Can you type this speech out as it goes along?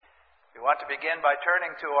We want to begin by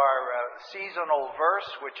turning to our seasonal verse,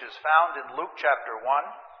 which is found in Luke chapter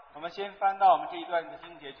 1. 我们先翻到我们这一段的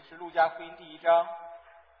经节，就是路加福音第1章。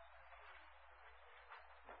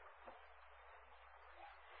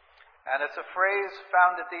And it's a phrase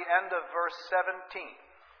found at the end of verse 17.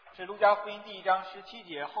 是路加福音第1章17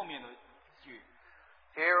节后面的句。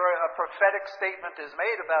Here a prophetic statement is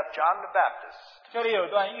made about John the Baptist. 这里有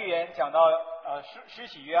段预言讲到施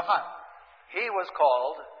洗约翰。He was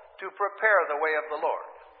called to prepare the way of the Lord.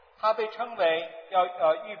 他被称为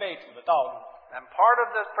要预备主的道路。And part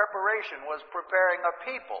of this preparation was preparing a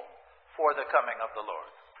people for the coming of the Lord.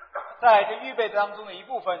 在这预备当中的一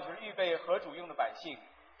部分就是预备合主用的百姓。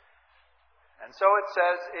And so it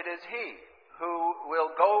says, it is he who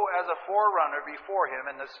will go as a forerunner before him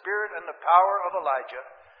in the spirit and the power of Elijah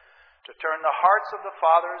to turn the hearts of the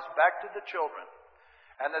fathers back to the children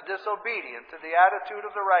and the disobedient to the attitude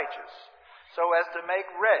of the righteous, so as to make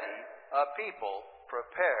ready a people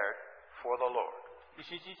prepared for the Lord. 第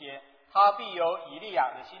17节，他必有以利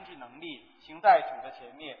亚的心智能力，行在主的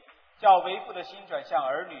前面，叫为父的心转向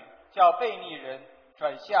儿女，叫悖逆人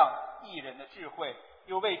转向义人的智慧，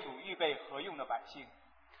又为主预备合用的百姓。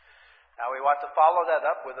Now we want to follow that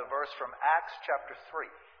up with a verse from Acts chapter 3.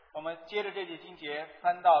 我们接着这节经节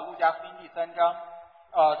翻到路加福音第3章，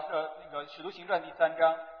使徒行传第3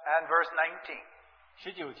章 and verse 19.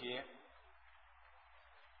 19节。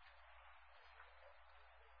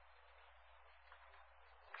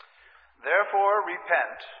Therefore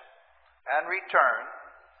repent and return,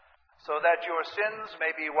 so that your sins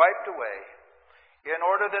may be wiped away, in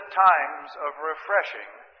order that times of refreshing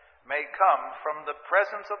may come from the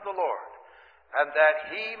presence of the Lord, and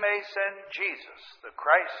that he may send Jesus, the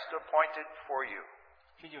Christ appointed for you.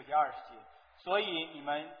 19节20节，所以你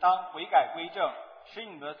们当悔改归正，使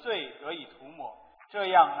你们的罪得以涂抹，这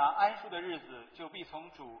样那安舒的日子就必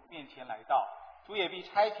从主面前来到，主也必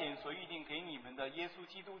差遣所预定给你们的耶稣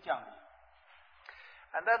基督降临。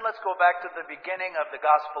And then let's go back to the beginning of the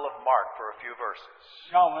Gospel of Mark for a few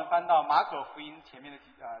verses. 让我们翻到马可福音前面的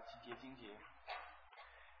几节经节。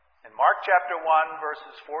In Mark chapter 1,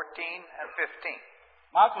 verses 14 and 15.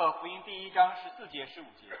 马可福音第1章14节15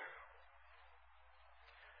节。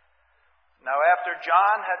Now after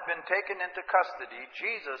John had been taken into custody,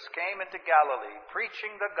 Jesus came into Galilee,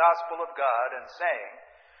 preaching the gospel of God and saying,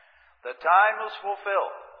 "The time is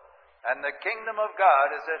fulfilled, and the kingdom of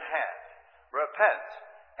God is at hand. Repent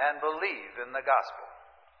and believe in the gospel."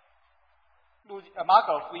 马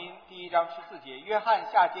可福音第1章14节，约翰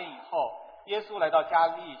下监以后，耶稣来到加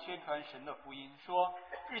利利宣传神的福音，说：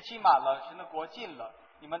日期满了，神的国近了，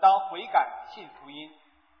你们当悔改，信福音。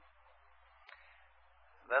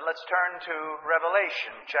Then let's turn to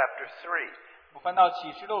Revelation chapter 3. 我翻到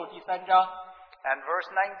启示录第3章 and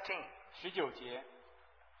verse 19. 19节。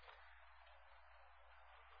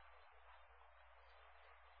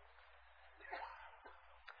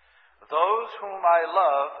Those whom I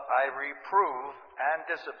love, I reprove and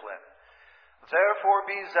discipline. Therefore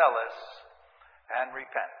be zealous and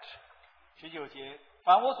repent. 19节，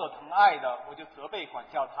凡我所疼爱的，我就责备管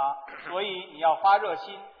教他，所以你要发热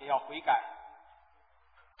心，也要悔改。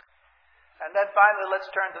And then finally,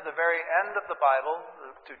 let's turn to the very end of the Bible,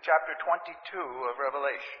 to chapter 22 of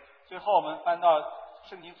Revelation. 最后我们翻到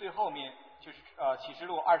圣经最后面，就是启示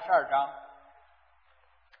录22章。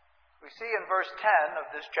We see in verse 10 of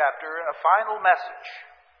this chapter a final message.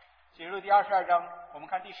 启示录第22章，我们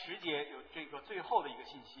看第10节有这个最后的一个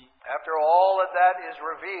信息。After all of that is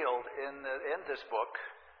revealed in this book,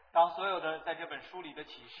 当所有的在这本书里的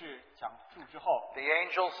启示讲述之后， the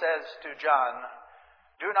angel says to John,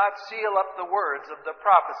 "Do not seal up the words of the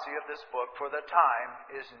prophecy of this book, for the time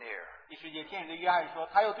is near." 第10节，天使对约翰说：“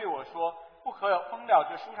他又对我说，不可封了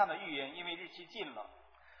这书上的预言，因为日期近了。”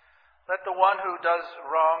 Let the one who does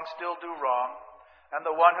wrong still do wrong, and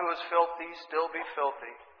the one who is filthy still be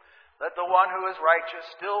filthy. Let the one who is righteous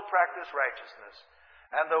still practice righteousness,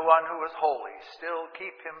 and the one who is holy still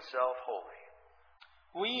keep himself holy.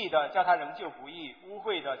 不义的叫他仍旧不义，污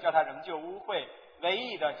秽的叫他仍旧污秽，为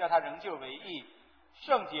义的叫他仍旧为义，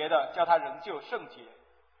圣洁的叫他仍旧圣洁。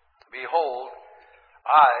 Behold,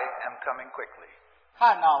 I am coming quickly,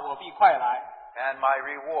 看哪，我必快来， and my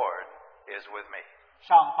reward is with me.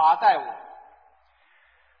 赏罚在我。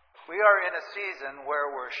 We are in a season where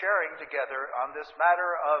we're sharing together on this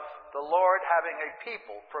matter of the Lord having a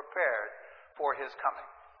people prepared for his coming.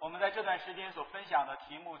 我们在这段时间所分享的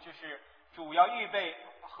题目就是主要预备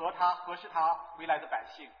合适他回来的百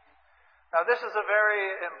姓。 Now this is a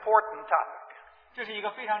very important topic. 这是一个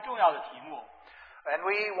非常重要的题目。And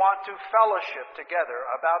we want to fellowship together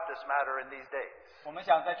about this matter in these days. 我们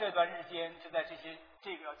想在这段日间，就在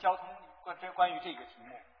这个交通关于这个题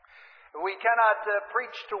目， We cannot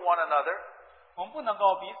preach to one another 我们不能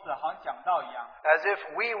够彼此好像讲道一样， as if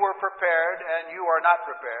we were prepared and you are not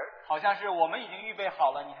prepared, 好像是我们已经预备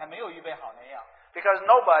好了，你还没有预备好那样。 because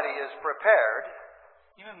nobody is prepared,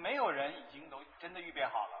 因为没有人已经都真的预备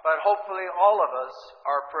好了。 but hopefully all of us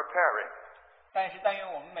are preparing. 但是但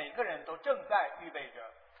愿我们每个人都正在预备着。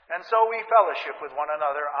 And so we fellowship with one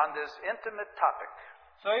another on this intimate topic.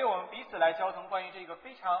 所以我们彼此来交通关于这个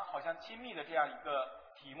非常好像亲密的这样一个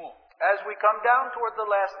题目。 As we come down toward the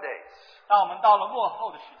last days, 当我们到了末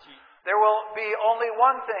后的时期， there will be only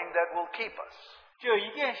one thing that will keep us, 只有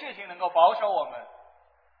一件事情能够保守我们，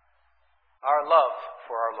 our love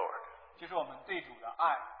for our Lord. 就是我们对主的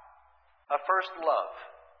爱， A first love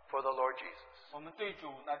for the Lord Jesus. 我们对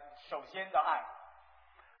主那首先的爱。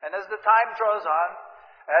 And as the time draws on,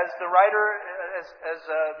 as the writer, as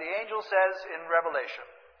the angel says in Revelation,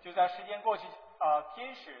 就在时间过去，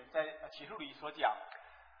天使在启示录里所讲，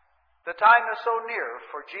 the time is so near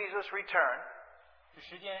for Jesus' return 这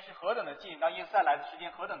时间是何等的近，当耶稣再来的时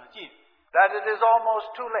间何等的近， that it is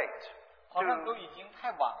almost too late 好像都已经太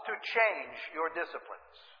晚了， to change your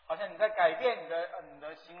disciplines. 好像你在改变你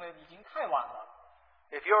的行为已经太晚了。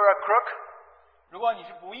 If you're a crook, 如果你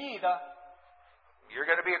是不义的， you're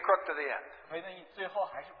going to be a crook to the end. 可能你最后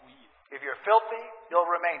还是不义的。 If you're filthy, you'll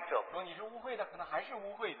remain 如 filthy. 果你是污秽的，可能还是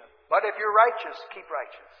污秽的； But if you're righteous, keep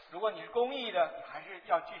righteous. 如果你是公义的，你还是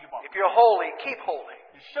要继续保持； If you're holy, keep holy.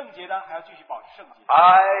 你是圣洁的，还要继续保持圣洁。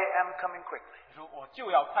 I am coming quickly. 你说我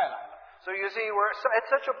就要快来了。 So you see, we're at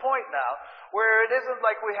such a point now where it isn't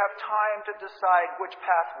like we have time to decide which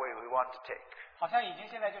pathway we want to take. 好像已经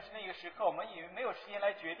现在就是那个时刻，我们已经没有时间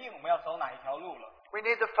来决定我们要走哪一条路了。 We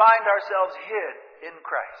need to find ourselves hid in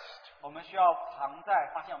Christ, 我们需要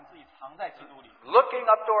发现我们自己藏在基督里， looking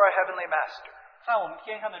up to our heavenly Master, 看我们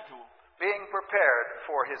天上的主， being prepared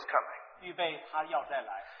for His coming. 预备他要再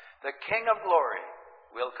来， The King of glory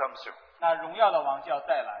will come soon. 那荣耀的王就要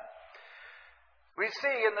再来。 We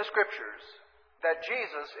see in the Scriptures that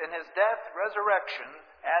Jesus, in His death, resurrection,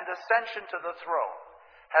 and ascension to the throne,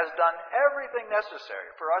 has done everything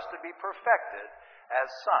necessary for us to be perfected as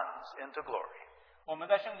sons into glory. 我们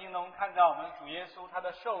在圣经中看到，我们主耶稣他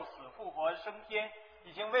的受死、复活、升天，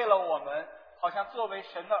已经为了我们，好像作为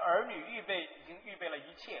神的儿女已经预备了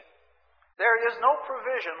一切。 There is no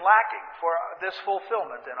provision lacking for this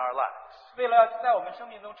fulfillment in our lives. 为了在我们生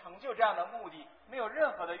命中成就这样的目的，没有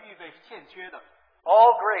任何的预备是欠缺的。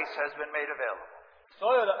 All grace has been made available.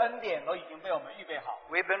 所有的恩典都已经被我们预备好。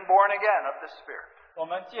 We've been born again of the Spirit. 我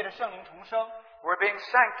们借着圣灵重生， We're being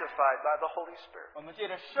sanctified by the Holy Spirit. 我们借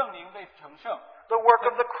着圣灵被成圣。 The work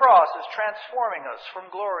of the cross is transforming us from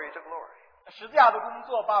glory to glory. 十字架的工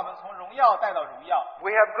作把我们从荣耀带到荣耀。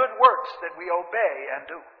 We have good works that we obey and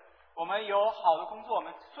do. 我们有好的工作，我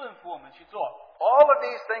们顺服，我们去做。 All of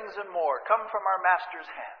these things and more come from our Master's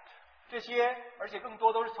hand. 这些，而且更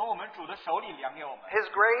多都是从我们主的手里量给我们。 His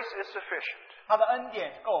grace is sufficient. 他的恩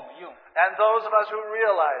典够我们用。 And those of us who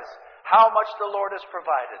realize how much the Lord has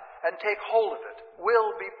provided and take hold of it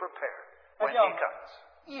will be prepared when He comes.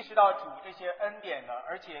 意识到主这些恩典的，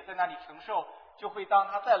而且在那里承受，就会当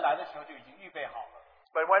他再来的时候就已经预备好了。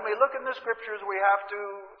 But when we look in the Scriptures, we have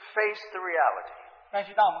to face the reality. 但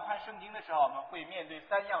是当我们看圣经的时候，我们会面对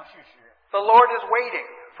三样事实。 The Lord is waiting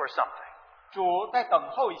for something. 主在等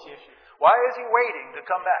候一些事。 Why is He waiting to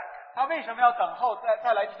come back? 他为什么要等候，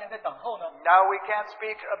在来之前在等候呢？ Now we can't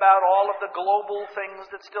speak about all of the global things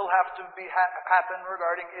that still have to happen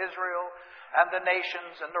regarding Israel and the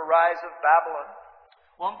nations and the rise of Babylon.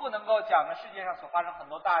 我们不能够讲的世界上所发生很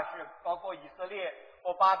多大事，包括以色列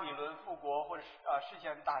或巴比伦复国，或者世界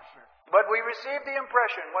的大事。 But we receive the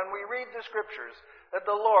impression when we read the Scriptures that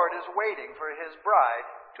the Lord is waiting for His bride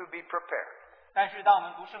to be prepared. 但是当我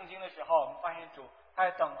们读圣经的时候，我们发现主他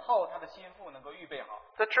在等候他的心腹能够预备好。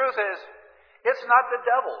 The truth is, it's not the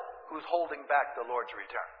devil who's holding back the Lord's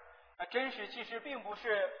return. 真实其实并不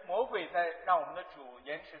是魔鬼在让我们的主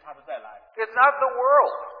延迟他的再来， It's not the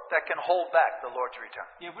world that can hold back the Lord's return.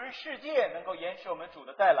 也不是世界能够延迟我们主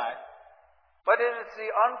的再来， But it is the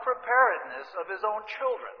unpreparedness of His own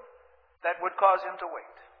children that would cause Him to wait.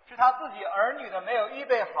 是他自己儿女的没有预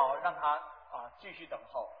备好，让他继续等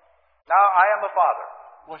候。 Now, I am a father.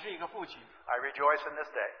 我是一个父亲， I rejoice in this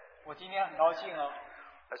day. 我今天很高兴啊，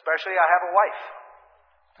 Especially, I have a wife.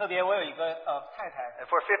 特别我有一个太太， And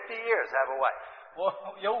for 50 years, I have a wife.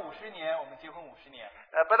 我有50年，我们结婚50年，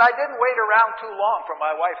 But I didn't wait around too long for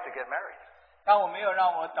my wife to get married. 但我没有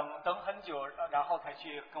让我等很久，然后才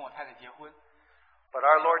去跟我太太结婚。But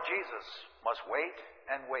our Lord Jesus must wait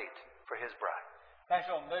and wait for his bride. 但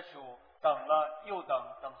是我们的主等了又等，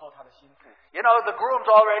等候他的心腹。You know, the groom's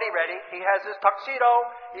already ready. He has his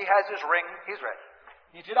tuxedo. He has his ring. He's ready.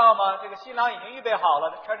 你知道吗？这个新郎已经预备好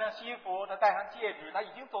了，他穿上西服，他戴上戒指，他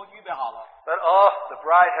已经都预备好了。But the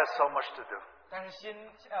bride has so much to do. 但是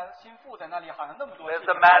心腹在那里好像那么多 There's 事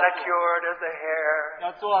the 情 manicure, there's the hair,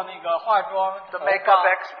 要做那个化妆 the 头 makeup 发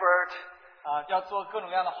expert, 要做各种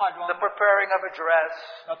各样的化妆 the，preparing of a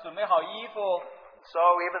dress. 要准备好衣服。 So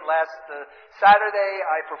even last Saturday,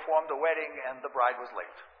 I performed a wedding and the bride was late.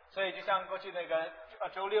 所以就像过去那个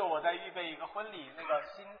周六我在预备一个婚礼，那个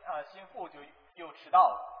心腹就又迟到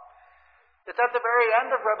了。 It's at the very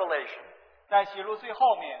end of Revelation 在启示录最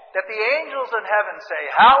后面， that the angels in heaven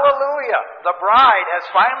say, Hallelujah, the bride has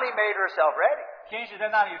finally made herself ready. 天使在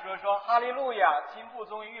那里说哈利路亚，心腹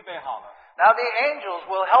终于预备好了。 Now the angels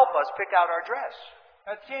will help us pick out our dress.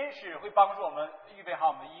 那天使会帮助我们预备好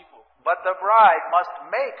我们的衣服， But the bride must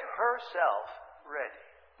make herself ready.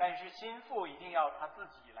 但是心腹一定要他自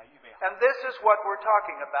己来预备好。 And this is what we're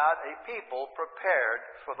talking about, a people prepared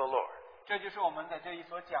for the Lord. 这就是我们在这里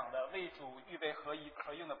所讲的为主预备合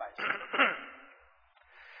用的百姓。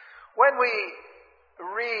When we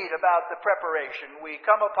read about the preparation, we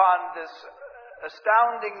come upon this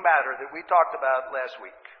astounding matter that we talked about last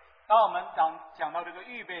week. 当我们讲到这个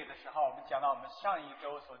预备的时候，我们讲到我们上一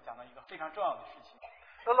周所讲到一个非常重要的事情。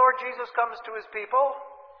 The Lord Jesus comes to his people,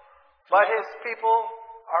 but his people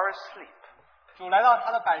are asleep. 主来到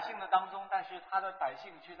他的百姓的当中，但是他的百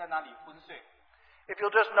姓却在那里昏睡。 If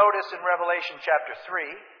you'll just notice in Revelation chapter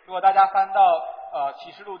 3, 如果大家翻到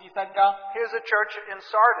启示录第3章， here's a church in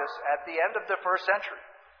Sardis at the end of the first century.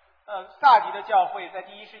 萨迪的教会在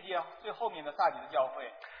第一世纪最后面的萨迪的教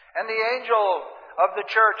会。 And the angel of the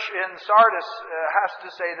church in Sardis has to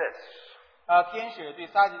say this. 天使对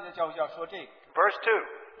撒迪的教会要说这个。 Verse 2.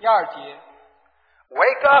 第2节，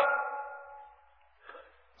 Wake up!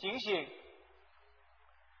 警醒！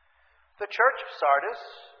 The church of Sardis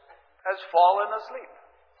has fallen asleep.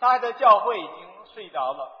 撒迪的教会已经睡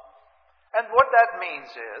着了。 And what that means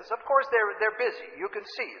is, of course, they're busy. You can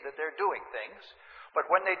see that they're doing things. But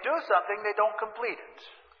when they do something, they don't complete it.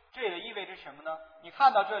 这也意味着什么呢？你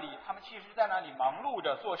看到这里，他们其实在那里忙碌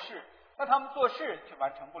着做事，但他们做事却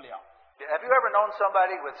完成不了。 Have you ever known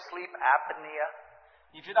somebody with sleep apnea?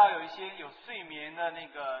 你知道有一些有睡眠的那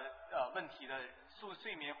个问题的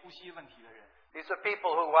睡眠呼吸问题的人， These are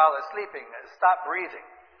people who, while they're sleeping, stop breathing.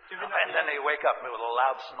 就是那 And then 些 they wake up with a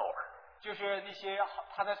loud snore. 就是那些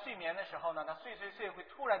他在睡眠的时候呢，他睡会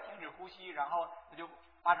突然停止呼吸，然后他就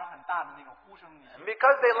发出很大的那种呼声。 And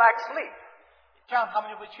because they lack sleep, 这样他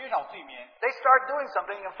们就会缺少睡眠， they start doing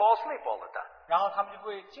something and fall asleep all the time. 然后他们就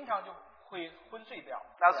会经常就会昏睡掉。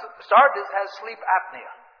 Now, Sardis has sleep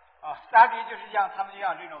apnea. 撒迪就是这样，他们就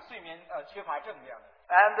像这种睡眠缺乏症这样的。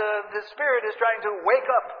 And the Spirit is trying to wake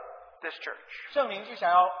up this church. 圣灵就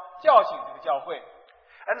想要叫醒这个教会。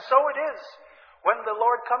 And so it is when the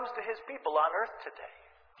Lord comes to his people on earth today.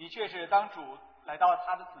 的确是，当主来到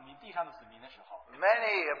他的子民地上的子民的时候，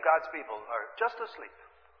 Many of God's people are just asleep.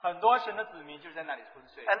 很多神的子民就是在那里昏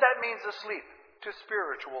睡， And that means asleep to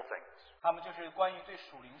spiritual things. 他们就是关于对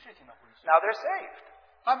属灵事情的昏睡。 Now they're saved.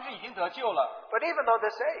 他们是已经得救了， But even though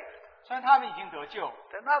they're saved, 虽然他们已经得救，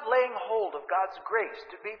 they're not laying hold of God's grace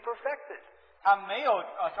to be perfected. 他们没有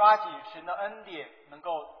抓紧神的恩典能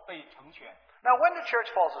够被成全。 Now when the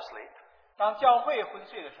church falls asleep, 当教会昏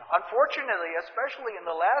睡的时候， unfortunately, especially in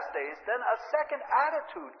the last days, then a second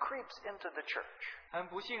attitude creeps into the church. 很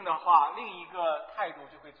不幸的话，另一个态度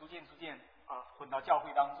就会逐渐混到教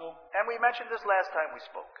会当中。 And we mentioned this last time we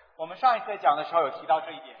spoke. 我们上一次在讲的时候有提到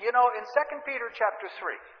这一点。 You know, in 2 Peter chapter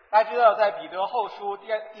 3, 大家知道，在彼得后书第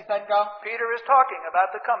3章， Peter is talking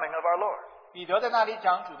about the coming of our Lord. 彼得在那里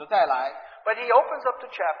讲主的再来， But he opens up the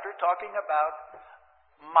chapter talking about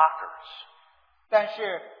mockers. 但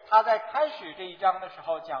是他在开始这一章的时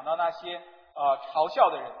候讲到那些嘲笑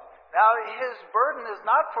的人。 Now, his burden is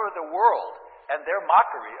not for the world and their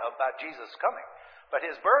mockery about Jesus' coming, but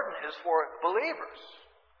his burden is for believers.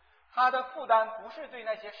 他的负担不是对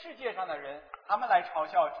那些世界上的人，他们来嘲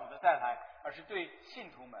笑主的再来，而是对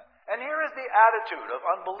信徒们。 And here is the attitude of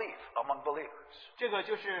unbelief among believers. 这个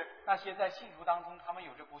就是那些在信徒当中，他们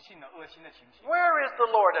有着不信的恶心的情形。 Where is the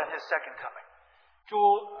Lord at his second coming?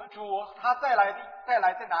 主他再来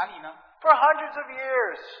在哪里呢？ For hundreds of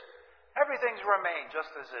years, everything's remained just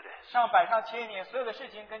as it is. 上百上千年，所有的事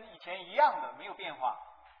情跟以前一样的，没有变化。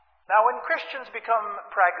 Now, when Christians become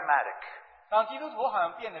pragmatic, 当基督徒好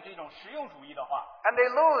像变得这种实用主义的话， and they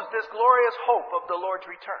lose this glorious hope of the Lord's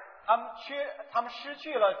return, 他们失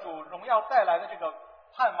去了主荣耀再来的这个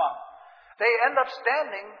盼望。they end up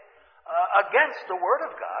standing against the Word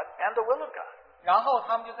of God and the will of God. 然后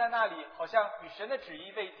他们就在那里好像与神的旨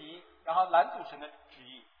意为敌，然后拦阻神的旨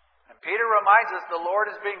意。And Peter reminds us the Lord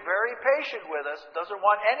is being very patient with us, doesn't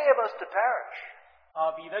want any of us to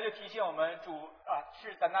perish. 彼得就提醒我们，主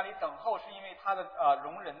是在那里等候，是因为他的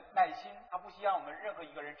容忍耐心，他不希望我们任何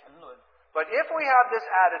一个人沉沦。But if we have this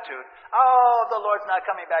attitude, oh, the Lord's not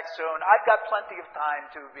coming back soon, I've got plenty of time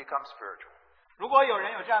to become spiritual. 如果有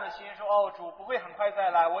人有这样的心，说哦，主不会很快再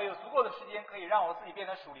来，我有足够的时间可以让我自己变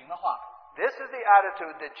得属灵的话， This is the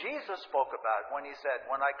attitude that Jesus spoke about when he said,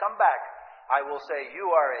 when I come back, I will say, you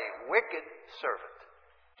are a wicked servant.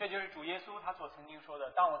 这就是主耶稣他所曾经说的：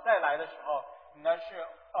当我再来的时候，你呢是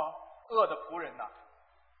恶的仆人呐。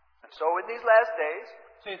And so in these last days,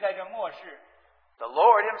 所以在这末世， the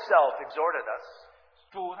Lord himself exhorted us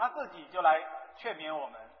主他自己就来劝勉我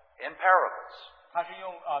们， in parables. 他是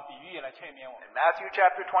用比喻来劝勉我们。 In Matthew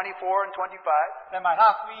chapter 24 and 25, 在马太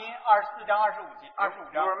福音24章25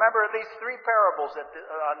 you 章， remember at least 3 parables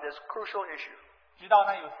on this crucial issue. 知道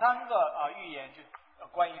呢有3个寓言，就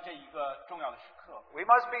关于这一个重要的时刻。 We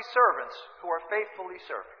must be servants who are faithfully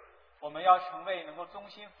serving. 我们要成为能够忠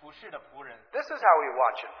心服侍的仆人。 This is how we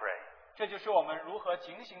watch and pray. 这就是我们如何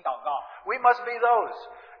警醒祷告。 We must be those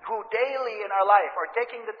who daily in our life are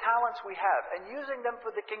taking the talents we have and using them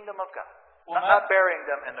for the kingdom of God, not burying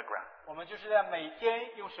them in the ground. 我们就是在每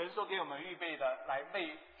天用神所给我们预备的来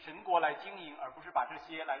为神国来经营，而不是把这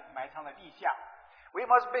些来埋藏在地下。 We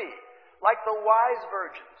must be like the wise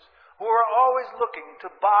virgins who are always looking to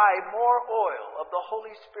buy more oil of the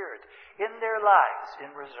Holy Spirit in their lives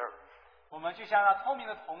in reserve. 我们就像那聪明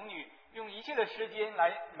的童女，用一切的时间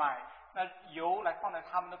来买那油，来放在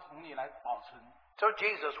他们的桶里来保存。 So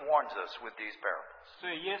Jesus warns us with these parables. 所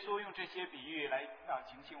以耶稣用这些比喻来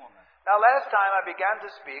警醒我们。 Now, last time I began to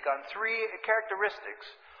speak on 3 characteristics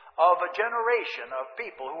of a generation of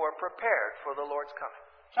people who are prepared for the Lord's coming.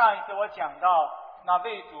 上一次我讲到那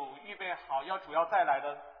为主预备好主要再来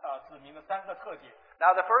的子民的3个特点。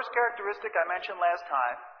 Now, the first characteristic I mentioned last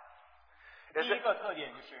time 第一个特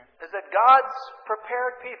点就是 is that God's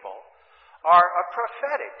prepared people are a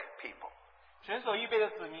prophetic people. 神所预备的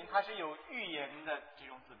子民，他是有预言的这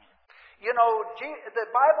种子民。 You know, the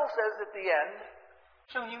Bible says at the end,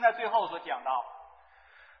 圣经在最后所讲到，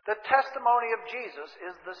 the testimony of Jesus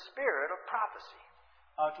is the spirit of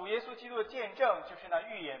prophecy. 主耶稣基督的见证就是那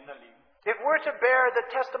预言的灵。 If we're to bear the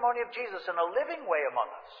testimony of Jesus in a living way among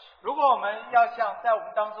us, 如果我们要像在我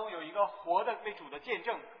们当中有一个活的为主的见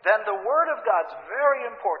证， then the Word of God's very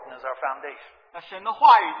important as our foundation. 那神的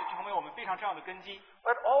话语就成为我们非常重要的根基。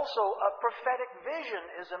 But also, a prophetic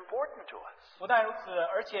vision is important to us. 不但如此，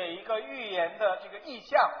而且一个预言的这个意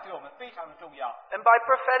象对我们非常的重要。 And by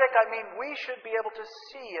prophetic, I mean we should be able to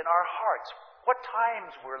see in our hearts what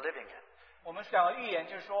times we're living in. 我们讲的预言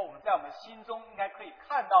就是说，我们在我们心中应该可以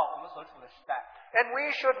看到我们所处的时代。 And we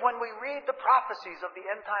should, when we read the prophecies of the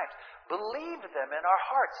end times, believe them in our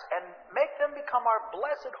hearts and make them become our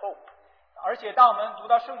blessed hope. 而且当我们读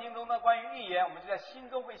到圣经中的关于预言，我们就在心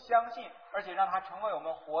中会相信，而且让它成为我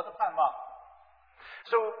们活的盼望。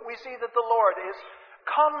 So we see that the Lord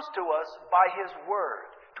comes to us by His Word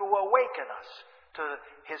to awaken us to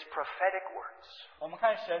His prophetic words. 我们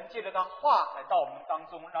看神借着他话来到我们当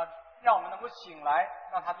中，让我们能够醒来，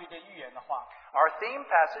让他对这预言的话。 Our theme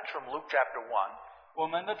passage from Luke chapter 1我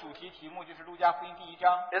们的主题题目就是路加福音第1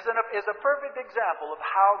章， is a perfect example of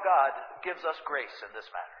how God gives us grace in this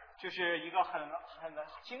matter. 就是一个很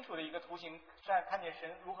清楚的一个图形，看见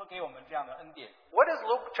神如何给我们这样的恩典。 What is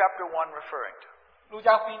Luke chapter 1 referring to? 路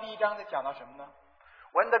加福音第1章在讲到什么呢？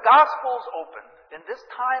 When the Gospels opened, in this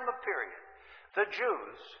time of period, the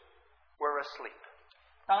Jews were asleep.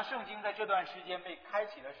 当圣经在这段时间被开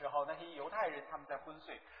启的时候，那些犹太人他们在昏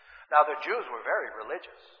睡。 Now, the Jews were very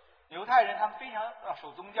religious. 犹太人他们非常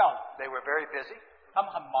守宗教的， They were very busy. 他们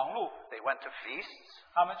很忙碌， They went to feasts.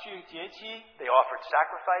 他们去节期， They offered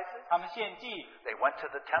sacrifices. 他们献祭， They went to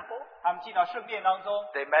the temple. 他们进到圣殿当中，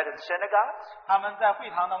 They met in synagogues. 他们在会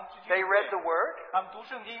堂当中去 They 聚 read the 会， Word. 他们读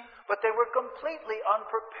圣经， But they were completely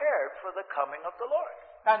unprepared for the coming of the Lord.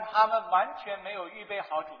 但他们完全没有预备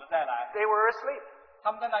好主的再来， They were asleep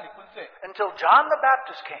他们在那里昏睡， until John the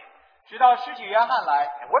Baptist came. 直到施洗约翰来。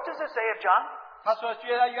 And what does it say of John? 他说，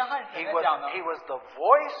觉得约翰是 He 怎么讲呢？ was the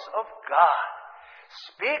voice of God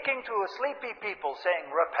speaking to a sleepy people saying,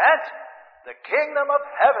 repent, the kingdom of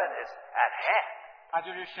heaven is at hand. 他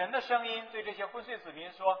就是神的声音，对这些昏睡子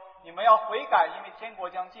民说：“你们要悔改，因为天国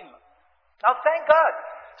将近了。” Now thank God,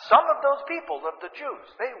 some of those people of the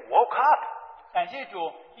Jews, they woke up. 感谢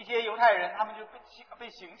主，一些犹太人他们就被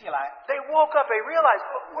醒起来。They woke up, they realized,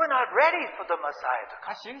 we're not ready for the Messiah to come.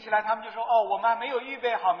 他醒起来，他们就说：“哦，我们还没有预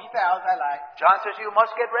备好弥赛亚再来。” John says, you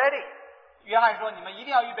must get ready. 约翰说：“你们一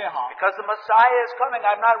定要预备好， Because the Messiah is coming,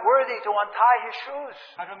 I'm not worthy to untie his shoes.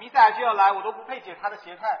 他说：“弥赛亚就要来，我都不配解他的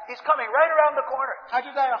鞋带。 He's coming right around the corner. 他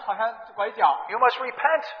就在好像拐角， You must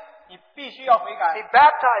repent, 你必须要悔改， be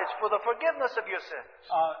baptized for the forgiveness of your sins.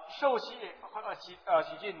 受洗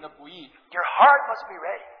洗净你的不义， Your heart must be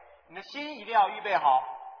ready. 你的心一定要预备好。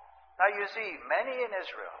 Now you see, many in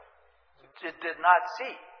Israel did not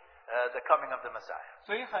see the coming of the Messiah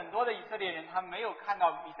所以很多的以色列人他没有看到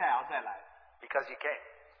弥赛亚再来， because he came.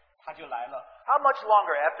 他就来了。 How much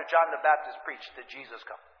longer after John the Baptist preached did Jesus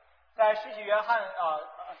come? 在施洗约翰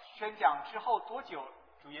宣讲之后多久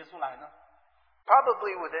主耶稣来呢？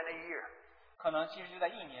 Probably within a year. 可能其实就在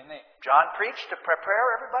1年内。 John preached to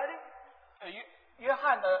prepare everybody. 约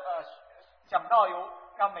翰的讲道有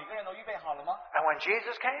让每个人都预备好了吗？ And when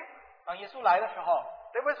Jesus came, 当耶稣来的时候，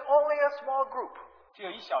 there was only a small group. 只有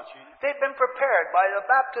一小群， They'd been prepared by the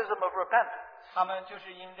baptism of repentance. 他们就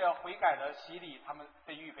是因着悔改的洗礼，他们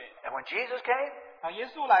被预备了。 And when Jesus came, 当耶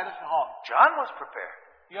稣来的时候， John was prepared.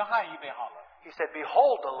 约翰预备好了。 He said,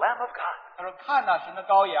 Behold the Lamb of God. 他说：“看那神的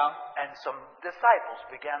羔羊。 And some disciples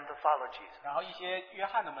began to follow Jesus. ”然后一些约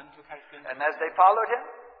翰的门徒开始跟随。 And as they followed him,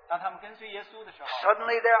 当他们跟随耶稣的时候，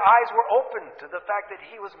 suddenly their eyes were opened to the fact that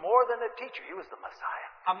he was more than a teacher. He was the Messiah.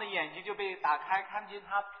 他们的眼睛就被打开，看见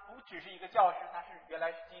他不只是一个教师，他是原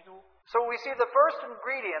来是基督。 So we see the first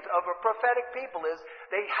ingredient of a prophetic people is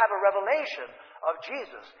they have a revelation of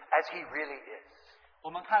Jesus as he really is. 我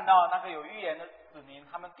们看到那个有预言的子民，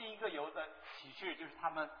他们第一个有的启示就是他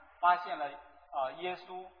们发现了耶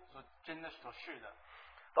稣所真的所是的。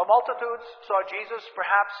 The multitudes saw Jesus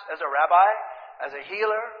perhaps as a rabbi, as a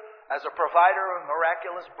healer, as a provider of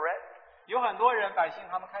miraculous bread. 有很多人百姓，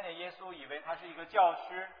他们看见耶稣，以为他是一个教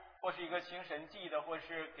师，或是一个行神迹的，或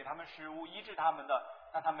是给他们食物医治他们的，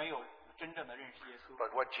但他没有真正的认识耶稣。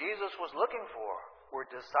 But what Jesus was looking for were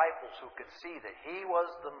disciples who could see that he was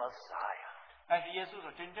the Messiah. 但是耶稣所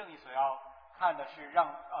真正所要看的是让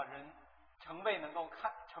人成为能够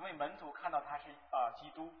成为门徒，看到他是基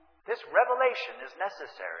督。 This revelation is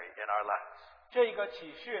necessary in our lives. 这一个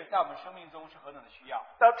启示在我们生命中是何等的需要。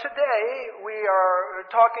 Now today we are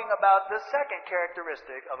talking about the second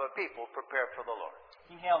characteristic of a people prepared for the Lord.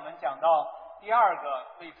 今天我们讲到第二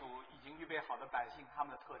个为主已经预备好的百姓，他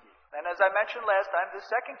们的特点。 And as I mentioned last time, the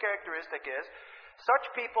second characteristic is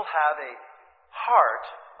such people have a heart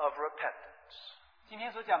of repentance. 今天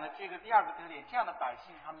所讲的这个第二个特点，这样的百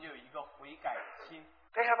姓，他们就有一个悔改的心，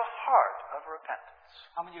 They have a heart of repentance.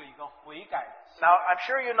 他们就有一个悔改的心。 Now, I'm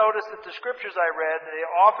sure you noticed that the scriptures I read, they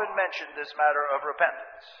often mention this matter of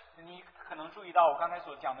repentance. 你可能注意到我刚才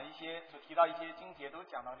所讲的所提到一些经节都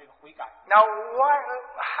讲到这个悔改。 Now,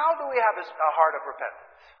 how do we have a heart of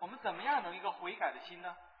repentance? 我们怎么样能一个悔改的心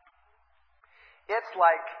呢？ It's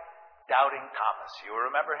like doubting Thomas. You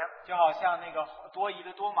remember him? 就好像那个多疑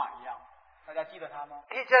的多马一样，大家记得他吗？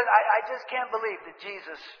 He said, I just can't believe that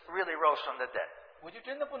Jesus really rose from the dead. 我就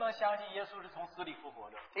真的不能相信耶稣是从死里复活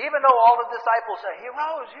的。 Even though all the disciples say, he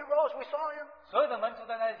rose, we saw him. 所有的门徒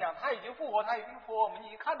在那里讲，他已经复活，他已经复活，我们已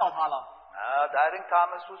经看到他了。Doubting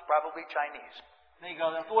Thomas was probably Chinese. 那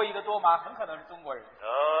个多疑的多马很可能是中国人。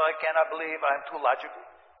 Oh, I cannot believe I'm too logical.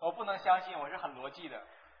 我不能相信我是很逻辑的。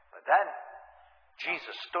 But then,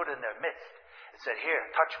 Jesus stood in their midst and said,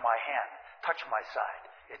 here, touch my hand, touch my side.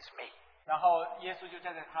 It's me. 然后耶稣就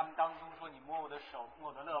站在他们当中说：“你摸我的手，摸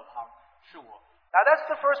我的肋旁，是我。” Now that's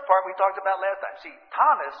the first part we talked about last time. See,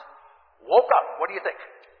 Thomas woke up. What do you think?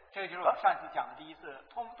 这个就是我们上次讲的第一次，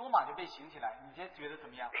多马就被醒起来，你觉得怎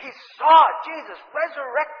么样？ He saw Jesus,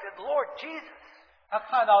 resurrected Lord Jesus. 他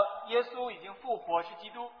看到耶稣已经复活是基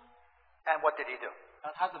督， And what did he do?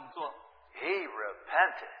 然后他怎么做？ He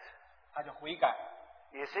repented. 他就悔改。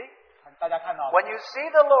 You see? 大家看到了。 When you see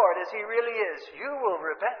the Lord as he really is, you will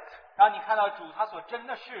repent. 然后你看到主他所真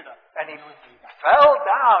的是的， And 你 he 就会悔改。 fell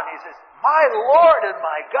down. He says, my Lord and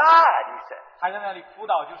my God, he said. 他在那里辅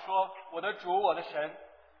导就说：“我的主，我的神。”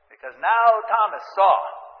 Because now Thomas saw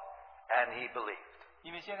and he believed.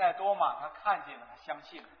 因为现在多马他看见了，他相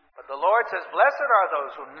信了。 But the Lord says, blessed are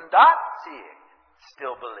those who not seeing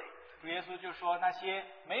still believe. 主耶稣就说：“那些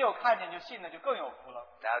没有看见就信的，就更有福了。”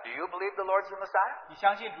 Now, do you believe the Lord's the Messiah? 你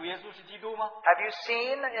相信主耶稣是基督吗？ Have you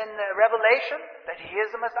seen in Revelation that he is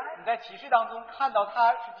the Messiah? 你在启示当中看到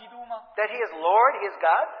他是基督吗？ That he is Lord, he is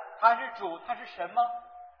God? 他是主，他是神吗？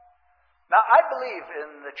 Now, I believe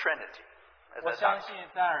in the Trinity. as 我 a 相 doctrine. 信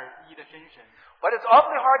三而一的真神， But it's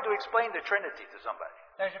awfully hard to explain the Trinity to somebody,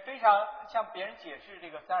 但是非常向别人解释这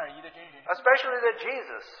个三而一的真神， especially that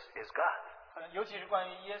Jesus is God. 尤其是关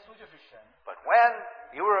于耶稣就是神。 But when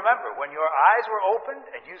you remember, when your eyes were opened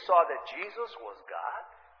and you saw that Jesus was God,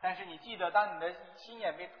 但是你记得，当你的心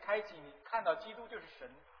眼被开启，你看到基督就是神，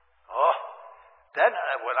 oh, then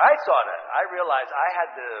when I saw that, I realized I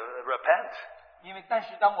had to repent 但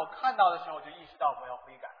是当我看到的时候，我就意识到我要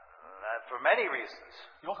悔改， for many reasons.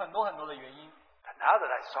 有很多很多的原因。 But now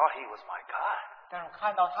that I saw He was my God, 但是我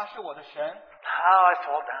看到他是我的神， now I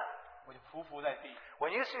fall down. 我就匍匐在地。 When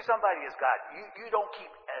you see somebody as God, you don't keep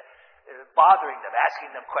bothering them,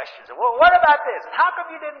 asking them questions. Well, what about this? And how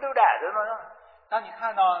come you didn't do that? No. 当你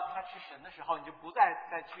看到他是神的时候，你就不再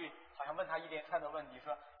去好像问他一连串的问题，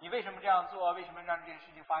说你为什么这样做？为什么让这件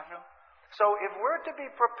事情发生？ So if we're to be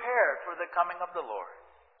prepared for the coming of the Lord,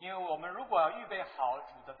 因为我们如果要预备好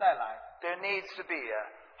主的再来， there needs to be a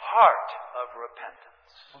heart of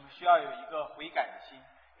repentance. 我们需要有一个悔改的心。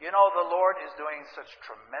 You know, the Lord is doing such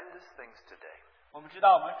tremendous things today. 我们知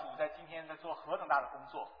道我们主在今天在做何等大的工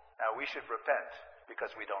作， Now, we should repent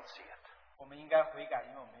because we don't see it. 我们应该悔改，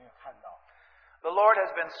因为我们没有看到。 The Lord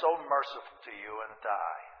has been so merciful to you and to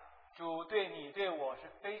I, 主对你对我是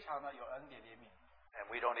非常的有恩典怜悯， and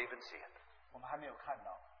we don't even see it. 我们还没有看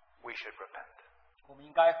到， We should repent. 我们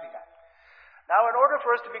应该悔改。 Now, in order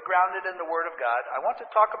for us to be grounded in the Word of God, I want to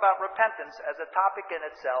talk about repentance as a topic in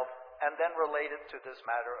itself and then relate it to this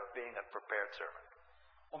matter of being a prepared servant.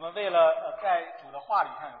 我们为了在主的话语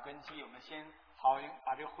上有根基，我们先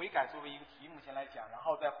把这个悔改作为一个题目先来讲，然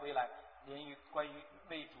后再回来连于关于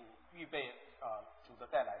为主预备主的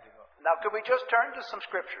再来这个。 Now, could we just turn to some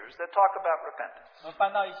scriptures that talk about repentance? 我们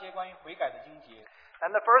翻到一些关于悔改的经节，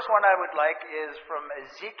 And the first one I would like is from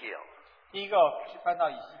Ezekiel, 第一个是翻到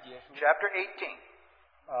以西结书， chapter 18.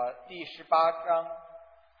 第18章，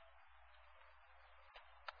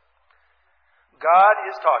 God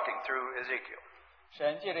is talking through Ezekiel.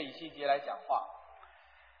 神借着以西结来讲话。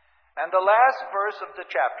 And the last verse of the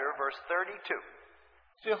chapter, verse 32.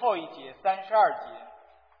 最后一节32节，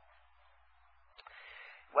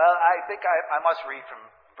 Well, I think I must read from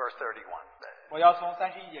verse 31. 我要从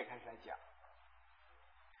31节开始来讲。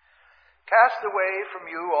 Cast away from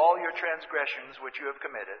you all your transgressions which you have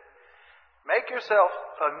committed. Make yourself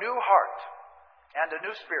a new heart and a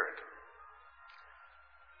new spirit.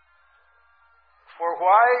 For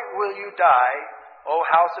why will you die, O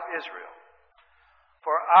house of Israel?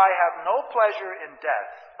 For I have no pleasure in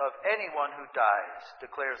death of anyone who dies,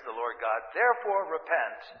 declares the Lord God. Therefore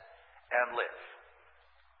repent and live.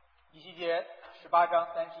 以西结18章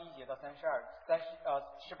31节到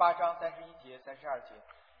18章31节32节，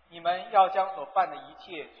你们要将所犯的一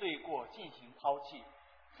切罪过进行抛弃，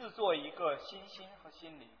自作一个新心和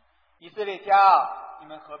心灵。以色列家啊，你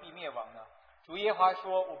们何必灭亡呢？主耶和华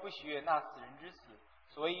说：我不喜悦那死人之死，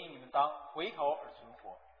所以你们当回头而存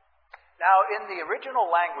活。 Now, in the original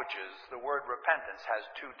languages, the word repentance has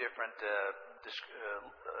two different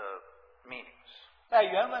meanings. 在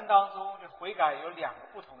原文当中，这悔改有两个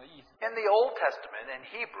不同的意思。 In the Old Testament, in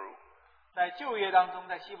Hebrew, 在旧约当中，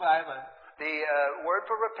在希伯来文， the word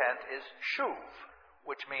for repent is shuv,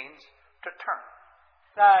 which means to turn.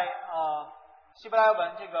 在希伯来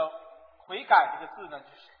文这个悔改这个字呢，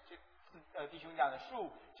就是弟兄讲的数，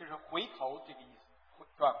就是回头这个意思，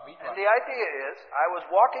转回转 And。the idea is, I was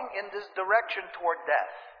walking in this direction toward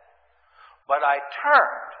death, but I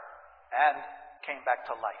turned and came back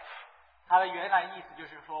to life. 它的原来意思就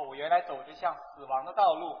是说，我原来走着向死亡的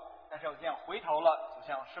道路，但是我这样回头了，走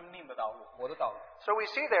向生命的道路，活的道路。 So we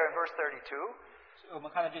see there in verse 32, 所以我们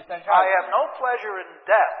看到这32 I have no pleasure in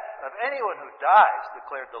death of anyone who dies,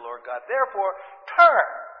 declared the Lord God. Therefore, turn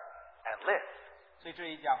and live. 所以这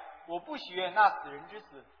一讲，我不喜悦那死人之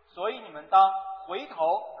死，所以你们当回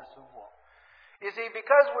头而存活。 You see,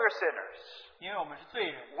 because we're sinners, 因为我们是罪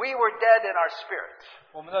人， we were dead in our spirit,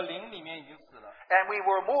 我们的灵里面已经死了， and we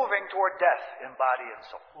were moving toward death in body and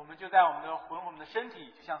soul. 我们就在我们的魂、我们的身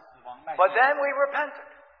体就向死亡迈 But 进。 then we repented.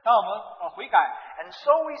 当我们悔改， And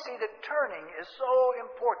so we see that turning is so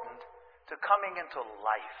important to coming into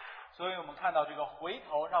life. 所以我们看到这个回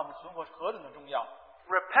头让我们存活是何等的重要，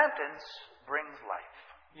 Repentance brings life.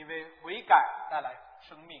 因为悔改带来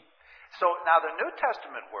生命。 So now the New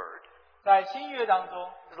Testament word 在新约当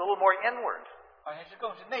中， is a little more inward. 好像是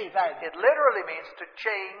更是内在的， It literally means to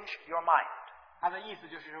change your mind. 它的意思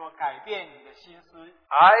就是说改变你的心思。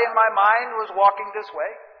 I, in my mind, was walking this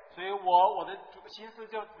way, 所以我的心思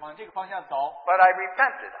就往这个方向走， but I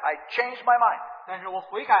repented. I changed my mind. 但是我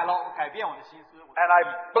悔改了，我改变我的心思， And I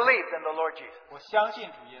believed in the Lord Jesus. 我相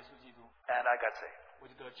信主耶稣基督， And I got saved. 我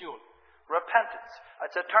就得救了。repentance.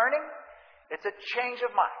 It's a turning, it's a change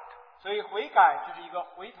of mind. 所以悔改就是一个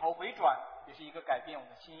回头回转，也是一个改变我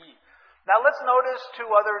们的心意。Now let's notice two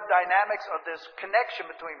other dynamics of this connection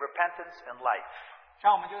between repentance and life.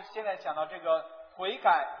 让我们就现在讲到这个悔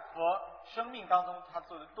改和生命当中它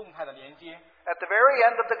做的动态的连接。At the very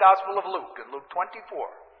end of the Gospel of Luke, in Luke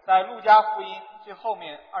 24, 在路加福音最后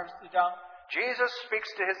面24章， Jesus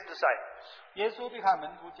speaks to his disciples. 耶稣对他的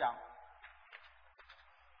门徒讲，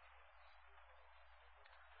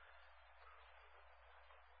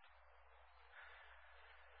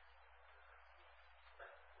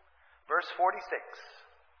 Verse 46.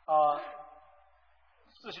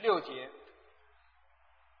 46节。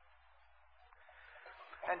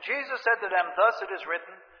 And Jesus said to them, Thus it is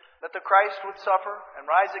written, that the Christ would suffer and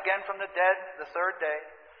rise again from the dead the third day,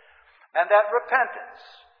 and that repentance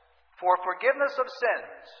for forgiveness of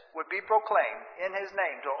sins would be proclaimed in his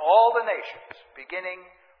name to all the nations, beginning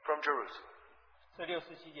from Jerusalem. 46、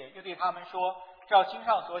47节，又对他们说：照经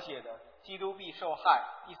上所写的，基督必受害，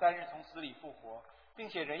第三日从死里复活，并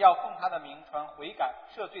且人要奉他的名传悔改、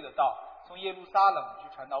赦罪的道，从耶路撒冷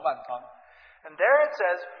直传到万方。 And there it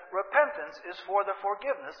says, repentance is for the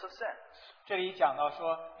forgiveness of sins. 这里讲到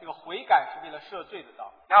说，这个悔改是为了赦罪的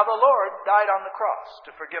道。 Now the Lord died on the cross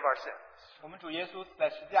to forgive our sins. 我们主耶稣死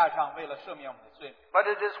在十字架上，为了赦免我们的罪。 But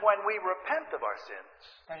it is when we repent of our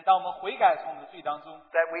sins 但是当我们悔改从我们的罪当中，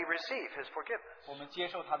 that we receive his forgiveness. 我们接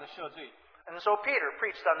受他的赦罪。 And so Peter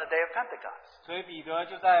preached on the day of Pentecost. 所以彼得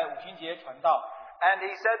就在五旬节传道， And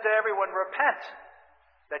he said to everyone, repent,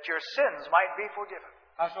 that your sins might be forgiven.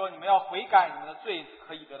 他说：“你们要悔改，你们的罪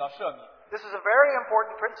可以得到赦免。” This is a very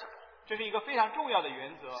important principle. 这是一个非常重要的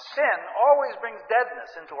原则。 Sin always brings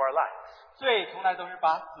deadness into our lives. 罪从来都是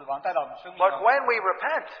把死亡带到我们生命 But 当中。 when we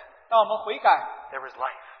repent, 当我们悔改， there is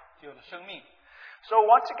life. 就有了生命。 So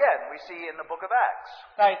once again, we see in the book of Acts,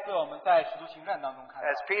 再一次，我们在使徒行传当中看到，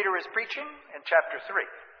 as Peter is preaching in chapter 3.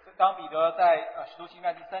 当彼得在使徒行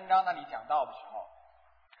传第3章那里讲到的时候，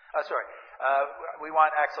 We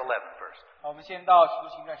want Acts 11 first. 我们先到使徒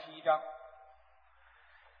行传11章。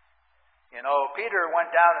 You know, Peter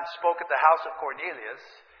went down and spoke at the house of Cornelius,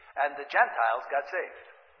 and the Gentiles got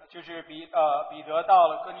saved. 就是彼得到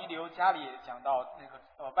了哥尼流家里，讲到那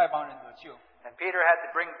个外邦人得救。 And Peter had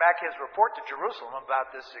to bring back his report to Jerusalem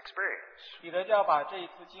about this experience. 彼得就要把这一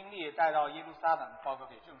次经历带到耶路撒冷，报告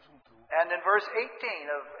给众圣徒。 And in verse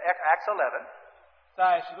 18 of Acts 11,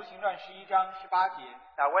 在使徒行传11章18节，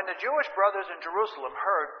 now when the Jewish brothers in Jerusalem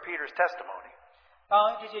heard Peter's testimony,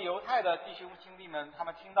 当这些犹太的弟兄兄弟们，他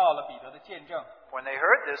们听到了彼得的见证， when they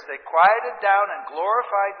heard this, they quieted down and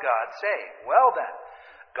glorified God, saying, Well then,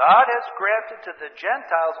 God has granted to the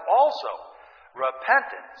Gentiles also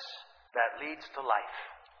repentance that leads to life.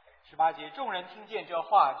 18节，众人听见这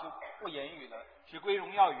话，就不言语了，只归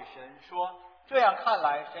荣耀与神，说：这样看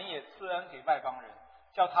来，神也赐恩给外邦人，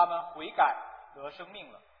叫他们悔改得生命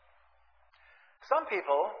了。 Some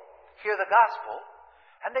people hear the gospel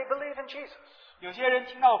and they believe in Jesus. 有些人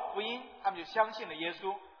听到福音，他们就相信了耶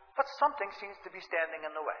稣， But something seems to be standing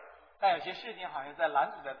in the way. 但有些事情好像在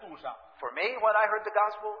拦阻在路上。 For me, when I heard the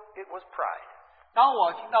gospel, it was pride. 当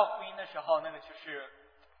我听到福音的时候，那个就是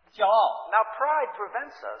骄傲， Now, pride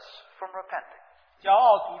prevents us from repenting. 骄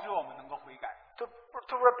傲阻止我们能够悔改，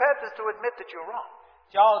 To repent is to admit that you're wrong.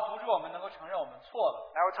 骄傲阻止我们能够承认我们错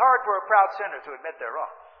了。 Now, it's hard for a proud sinner to admit they're wrong.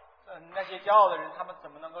 那些骄傲的人，他们怎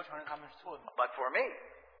么能够承认他们是错的？ But for me,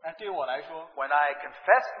 但对于我来说， when I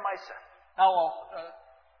confessed my sin, 当我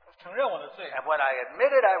承认我的罪， and when I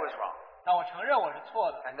admitted I was wrong, 当我承认我是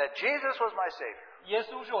错的， and that Jesus was my Savior, 耶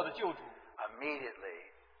稣是我的救主，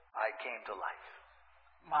 immediately I came to life.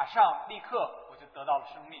 马上立刻我就得到了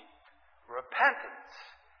生命。 Repentance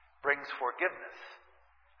brings forgiveness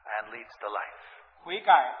and leads to life. 悔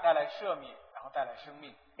改带来赦免，然后带来生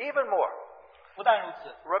命。 Even more, 不但如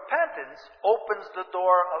此， repentance opens the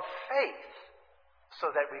door of faith so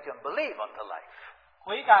that we can believe unto life.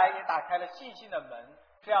 悔改也打开了信心的门，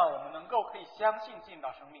这样我们能够可以相信进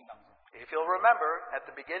到生命当中。 If you'll remember, at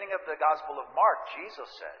the beginning of the Gospel of Mark, Jesus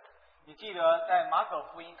said, 你记得在马可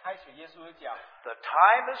福音开始，耶稣有讲， The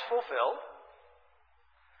time is fulfilled,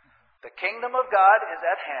 the kingdom of God is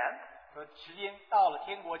at hand. 说时间到了，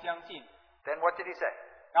天国将近。 Then what did he say?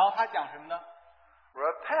 然后他讲什么呢？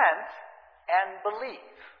 Repent and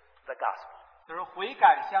believe the gospel. 他说悔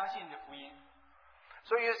改，相信这福音。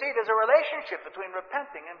 So you see, there's a relationship between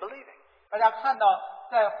repenting and believing. 大家看到，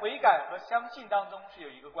在悔改和相信当中是有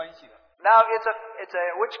一个关系的。 Now,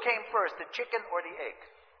 which came first, the chicken or the egg?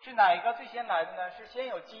 是哪一个最先来的呢？是先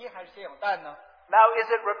有鸡还是先有蛋呢？ Now, is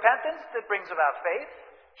it repentance that brings about faith?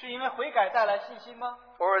 是因为悔改带来信心吗？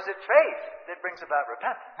 Or is it faith that brings about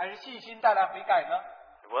repentance? 还是信心带来悔改呢？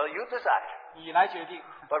 Well, you decide. 你来决定。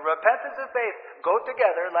 But repentance and faith go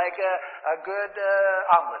together like a good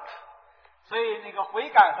omelet. 所以那个悔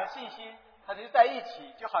改和信心，它就在一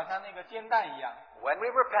起，就好像那个煎蛋一样。 When we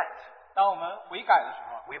repent, 当我们悔改的时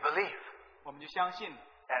候， we believe, 我们就相信了，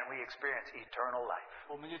 and we experience eternal life.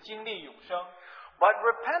 我们就经历永生。 But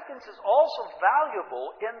repentance is also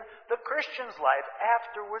valuable in the Christian's life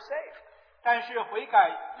after we're saved. 但是悔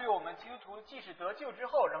改对我们基督徒即使得救之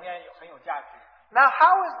后，仍然很有价值。 Now,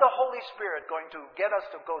 how is the Holy Spirit going to get us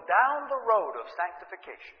to go down the road of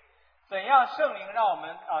sanctification? 怎样圣灵让我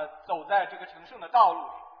们走在这个成圣的道路？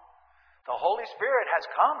 The Holy Spirit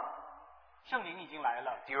has come. 圣灵已经来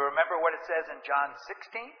了。 Do you remember what it says in John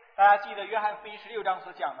 16? 大家记得约翰福音16章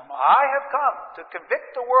所讲的吗？ I have come to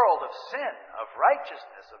convict the world of sin, of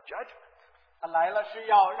righteousness, of judgment. 他来了是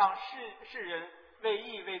要让世人为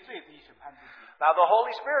义为罪自己审判自己。 Now, the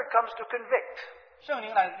Holy Spirit comes to convict. 圣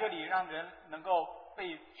灵来到这里，让人能够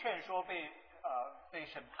被劝说、被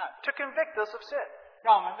审判， To convict us of sin.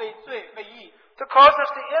 让我们为罪为义， To cause us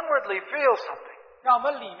to inwardly feel something. 让我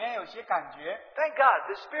们里面有些感觉。 Thank God,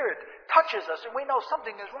 the Spirit touches us and we know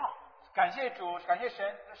something is wrong. 感谢主，感谢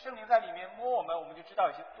神，圣灵在里面摸我们，我们就知道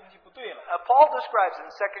有些东西不对了。 Paul describes in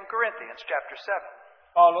 2 Corinthians chapter 7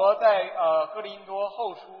保罗在哥林多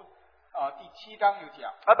后书第7章有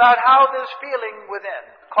讲， about how this feeling within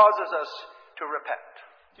causes us to repent.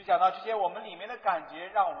 就讲到这些我们里面的感觉，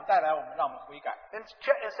让我们悔改。In 2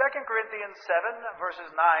 Corinthians 7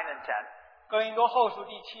 verses 9 and 10, 哥林多后书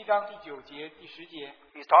第7章第9节、第10节，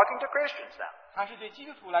 he's talking to Christians now. 他是对基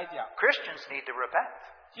督徒来讲， Christians need to repent.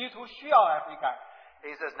 基督徒需要来悔改。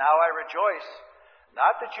 He says, Now I rejoice,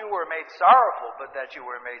 not that you were made sorrowful, but that you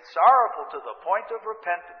were made sorrowful to the point of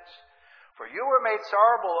repentance. For you were made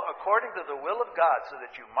sorrowful according to the will of God, so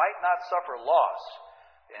that you might not suffer loss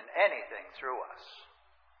in anything through us.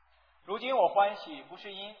 如今我欢喜，不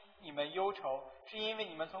是因你们忧愁，是因为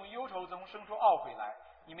你们从忧愁中生出懊悔来。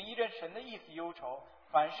你们依着神的意思忧愁，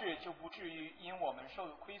凡事就不至于因我们受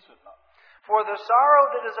亏损了。 For the sorrow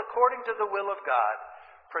that is according to the will of God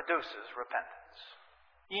produces repentance.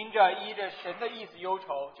 依着神的意思忧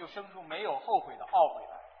愁，就生出没有后悔的懊悔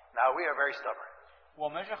来。 Now we are very stubborn. 我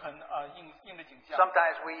们是很硬的景象。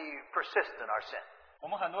 Sometimes we persist in our sin. 我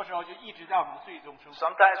们很多时候就一直在我们的罪中生活。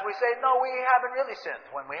 Sometimes we say, No, we haven't really sinned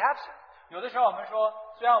when we have sinned. 有的时候我们说，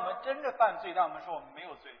虽然我们真的犯罪，但我们说我们没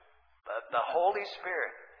有罪。 But the Holy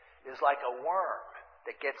Spirit is like a worm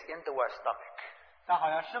that gets into our stomach. 但好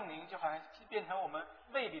像圣灵就好像变成我们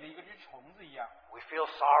胃里的一个只虫子一样， We feel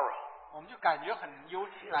sorrow. 我们就感觉很难过，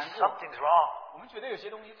 Something's wrong. 我们觉得有些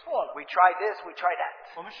东西错了。 We try this, we try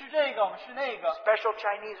that. 我们试这个，我们试那个， Special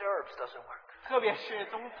Chinese herbs doesn't work. 特别是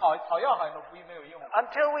草药好像都没有用，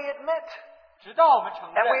 Until we admit 直到我们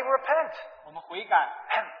承 and we 认， repent. 我们悔改，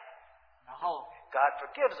然后 God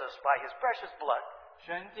forgives us by His precious blood,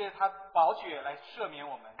 神借他宝血来赦免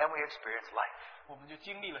我们， and we experience life. 我们就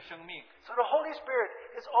经历了生命。 So the Holy Spirit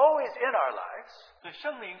is always in our lives, 所以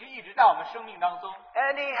圣灵就一直在我们生命当中，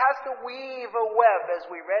 and He has to weave a web, as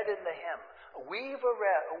we read in the hymn, weave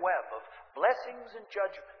a web of blessings and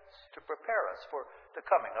judgments to prepare us for the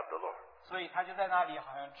coming of the Lord. 所以他就在那里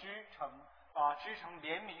好像织成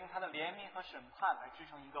怜悯，用他的怜悯和审判来织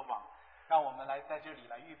成一个网，让我们来在这里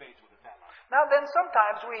来预备主的再来。 Now then,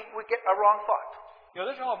 sometimes we get a wrong thought. 有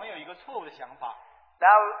的时候我们有一个错误的想法，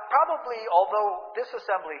 Now, probably, although this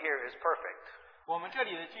assembly here is perfect, 我们这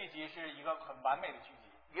里的聚集是一个很完美的聚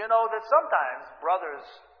集。 you know that sometimes brothers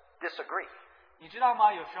disagree. 你知道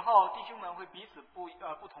吗？有时候弟兄们会彼此不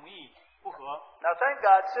同意、不合。 Now, thank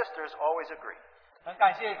God, sisters always agree. 很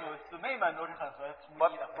感谢主，姊妹们都是很同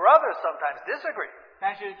But 意的。 brothers sometimes disagree.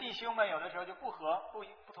 但是弟兄们有的时候就不合、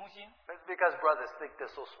不同心， It's because brothers think they're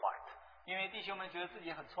so smart. 因为弟兄们觉得自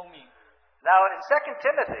己很聪明。 Now, in 2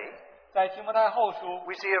 Timothy, 在提摩太后书，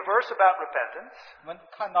 we see a verse about repentance, 我们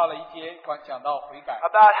看到了一节讲到悔改，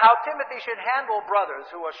 about how Timothy should handle brothers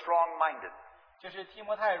who are strong-minded. 就是提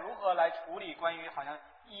摩太如何来处理关于好像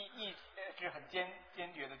意志很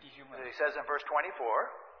坚决的弟兄们。 He says in verse 24,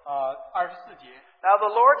 24节。 Now the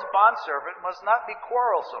Lord's bondservant must not be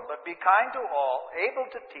quarrelsome, but be kind to all, able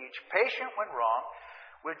to teach, patient when wrong,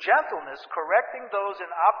 with gentleness correcting those in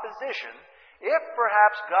opposition, if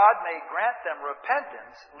perhaps God may grant them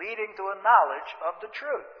repentance, leading to a knowledge of the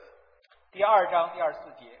truth. 第2章第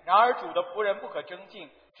24节。然而主的仆人不可争竞，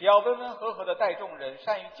只要温温和和的待众人，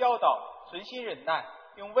善于教导，存心忍耐，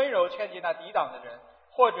用温柔劝诫那抵挡的人，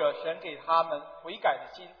或者神给他们悔改的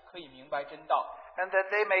心，可以明白真道。and that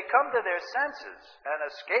they may come to their senses and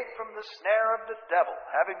escape from the snare of the devil,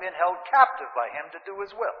 having been held captive by him to do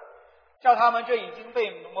his will. 叫他们这已经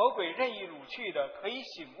被魔鬼任意掳去的，可以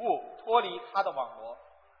醒悟，脱离他的网罗。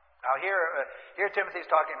Now here Timothy's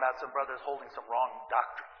talking about some brothers holding some wrong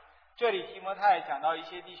doctrine. 这里提摩太讲到一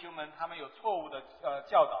些弟兄们，他们有错误的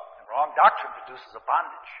教导。And wrong doctrine produces a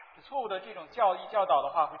bondage. 错误的这种教义教导的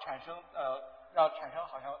话，会产生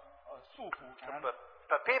好像束缚。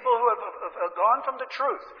But people who have gone from the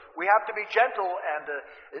truth, we have to be gentle and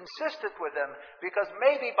insistent with them, because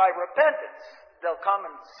maybe by repentance they'll come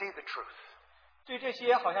and see the truth. 对这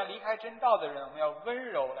些好像离开真道的人，我们要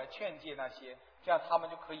温柔来劝诫那些，这样他们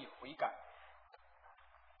就可以悔改。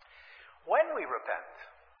When we repent,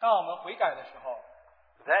 当我们悔改的时候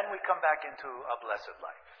then we come back into a blessed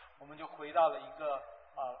life. 我们就回到了一个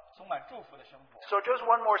充满祝福的生活。So just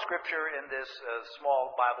one more scripture in this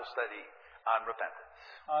small Bible study on repentance.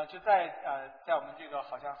 就在我们这个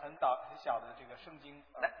好像很小的这个圣经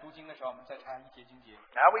读经的时候，我们再查一节经节。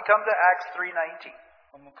Now we come to Acts 3:19.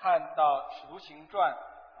 我们看到《使徒行传》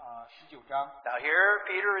19章。Now here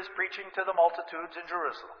Peter is preaching to the multitudes in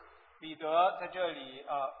Jerusalem. 彼得在这里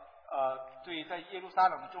对在耶路撒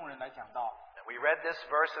冷的众人来讲道。And we read this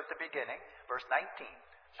verse at the beginning, verse 19,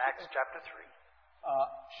 Acts chapter 3.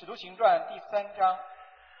 使徒行传第3章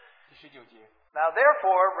第19节。Now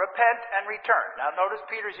therefore repent and return. Now notice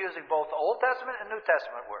Peter's using both the Old Testament and New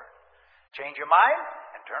Testament word. Change your mind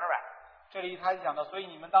and turn around. 这里他讲到，所以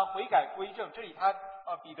你们当悔改归正。这里他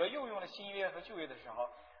彼得又用了新约和旧约的时候，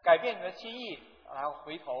改变你的心意，然后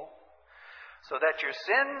回头。So that your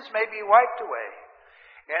sins may be wiped away,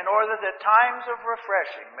 in order that times of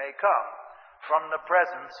refreshing may come from the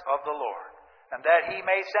presence of the Lord, and that he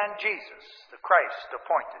may send Jesus, the Christ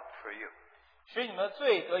appointed for you. 使你们的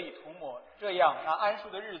罪得以涂抹，这样那安舒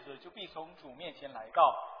的日子就必从主面前来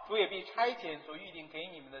到，主也必差遣所预定给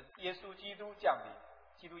你们的耶稣基督降临。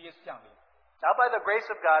基督耶稣降临。Now by the grace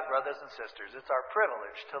of God, brothers and sisters, it's our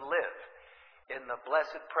privilege to live in the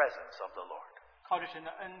blessed presence of the Lord. 靠着神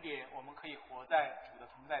的恩典，我们可以活在主的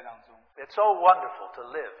同在当中。It's so wonderful to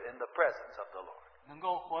live in the presence of the Lord. 能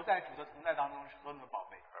够活在主的同在当中是多么的宝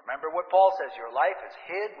贝。Remember what Paul says, your life is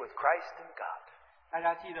hid with Christ in God. 大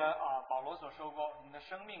家记得保罗所说过，你的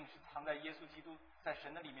生命是藏在耶稣基督，在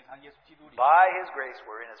神的里面，藏耶稣基督里。By his grace,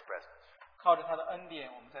 we're in his presence. 靠着他的恩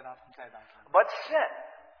典，我们在他同在当中。But sin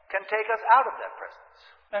can take us out of that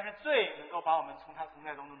presence. 但是罪能够把我们从他同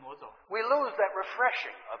在当中挪走。We lose that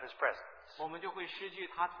refreshing of his presence. 我们就会失去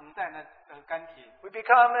他同在那甘甜。We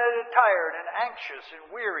become tired and anxious and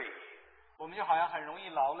weary. 我们就好像很容易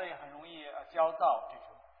劳累，很容易焦躁这种。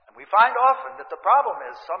And we find often that the problem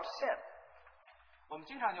is some sin. 我们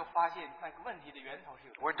经常就发现那个问题的源头是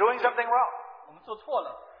有。We're doing something wrong. 我们做错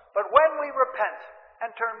了。But when we repent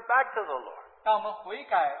and turn back to the Lord, 当我们悔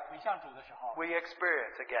改回向主的时候 we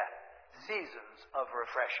experience again seasons of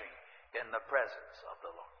refreshing in the presence of the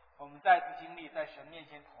Lord. 我们再次经历在神面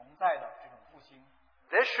前同在的这种复兴。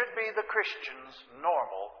This should be the Christian's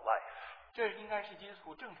normal life. 这应该是基督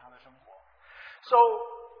徒正常的生活。So,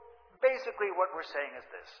 basically what we're saying is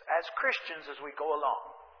this. As Christians, as we go along,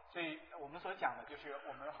 所以我们所讲的就是，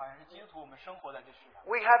我们好像是基督徒，我们生活在这世上。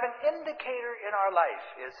we have an indicator in our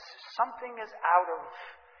life is something is out of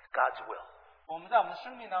God's will. 我们在我们的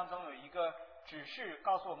生命当中有一个指示，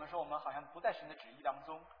告诉我们说，我们好像不在神的旨意当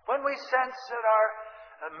中。When we sense that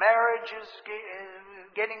our marriage is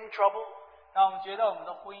getting in trouble, 当我们觉得我们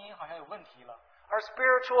的婚姻好像有问题了， our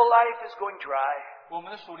spiritual life is going dry, 我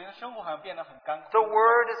们的属灵的生活好像变得很干枯。 the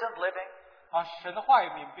Word isn't living, 神的话语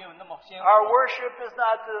也没有那么鲜活， our worship is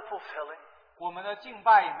not fulfilling. 我们的敬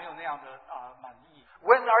拜也没有那样的满意。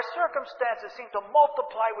When our circumstances seem to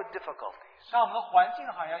multiply with difficulties. 当我们的环境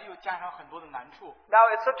好像又加上很多的难处。 Now,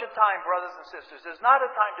 at such a time, brothers and sisters, is not a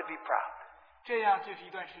time to be proud. 这样就是一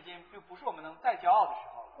段时间，并不是我们能再骄傲的时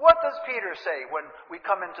候。 What does Peter say when we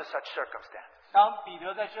come into such circumstances? 当彼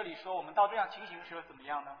得在这里说我们到这样情形时怎么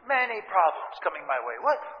样呢？ Many problems coming my way.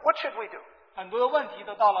 What should we do? 很多的问题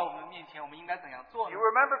都到了我们面前，我们应该怎样做呢 You？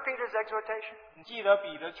 remember Peter's exhortation? 你记得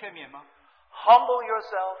彼得劝勉吗？ Humble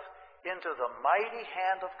yourself into the mighty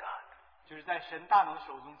hand of God, 就是在神大能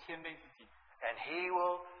手中谦卑自己， and He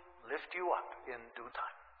will lift you up in due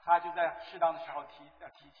time. 他就在适当的时候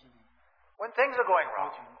提起你。 When things are going 高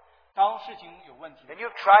wrong, 举你。当事情有问题 and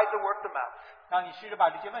you've tried to work them out, 当你试着把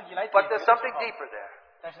这些问题来解 but 决的 there's 时 something 候， deeper there,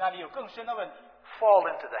 但是那里有更深的问题， fall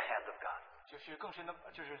into the hand of God. 就是更深的，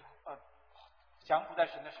就是降服在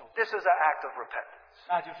神的手中， This is an act of repentance.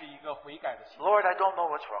 那就是一个悔改的行为。 Lord, I don't know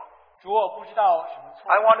what's wrong. 主，我不知道什么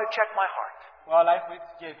错 I，want to check my heart. 我要来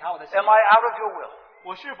检查我的心， Am I out of your will?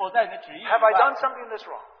 我是否在你的旨意以 Have I done 外？ something that's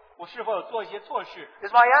wrong? 我是否有做一些错事？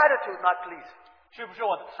 Is my attitude not pleasing? 是不是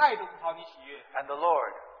我的态度不讨你喜悦？ And the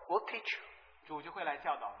Lord will teach you. 主就会来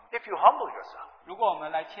教导你。 If you humble yourself, 如果我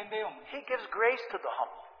们来谦卑我们， He gives grace to the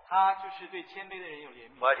humble, 他就是对谦卑的人有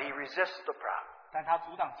怜悯， but He resists the proud. 但他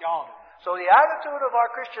阻挡骄傲的人。 So the attitude of our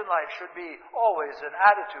Christian life should be always an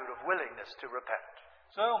attitude of willingness to repent.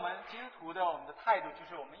 所以我们基督徒的我们的态度就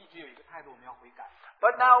是我们一直有一个态度，我们要悔改。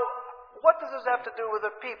 But now, what does this have to do with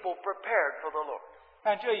the people prepared for the Lord?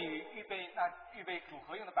 但这与预备主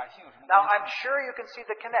合用的百姓有什么 Now, 关 I'm 系？ sure you can see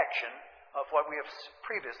the connection of what we have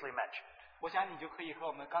previously mentioned. 我想你就可以和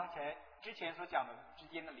我们之前所讲的之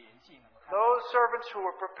间的联系能够看到。 Those servants who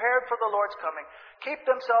were prepared for the Lord's coming keep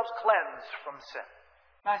themselves cleansed from sin.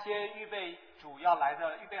 那些预备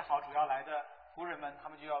好主要来的仆人们，他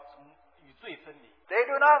们就要从与罪分离， They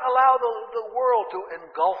do not allow the world to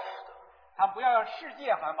engulf them, 他们不要让世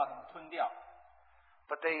界好像把他们吞掉，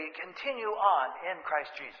 but they continue on in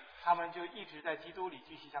Christ Jesus. 他们就一直在基督里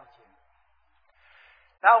继续向前。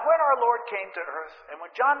 Now, when our Lord came to earth, and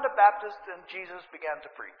when John the Baptist and Jesus began to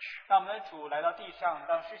preach, 当我们的主来到地上，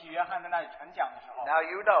当施洗约翰在那里传讲的时候， now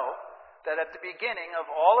you know that at the beginning of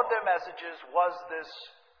all of their messages was this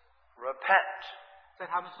repent, 在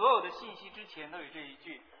他们所有的信息之前都有这一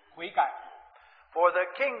句悔改， for the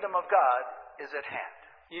kingdom of God is at hand.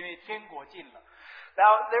 因为天国近了。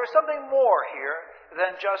 Now, there's something more here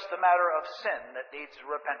than just a matter of sin that needs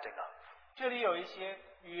repenting of. 这里有一些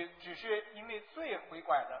只是因为罪悔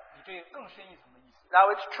改的，比这个更深一层的意思。 Now,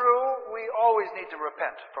 it's true we always need to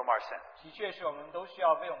repent from our sin, 的确是我们都需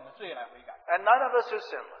要为我们的罪来悔改。 and none of us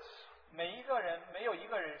is sinless. 没有一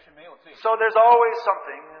个人是没有罪的， So there's always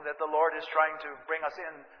something that the Lord is trying to bring us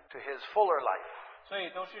into His fuller life. 所以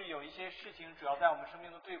都是有一些事情主要在我们生命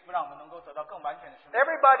中对付，让我们能够得到更完全的生命。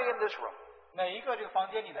 Everybody in this room, 每一个这个房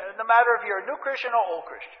间里的人， no matter if you're a new Christian or old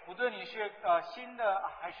Christian, 不论你是新的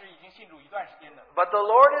还是已经信主一段时间的， but the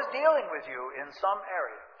Lord is dealing with you in some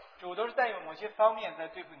area. 主都是在某些方面在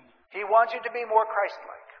对付你， He wants you to be more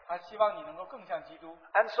Christ-like. 他希望你能够更像基督。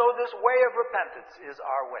 And so this way of repentance is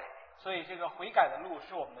our way. 所以这个悔改的路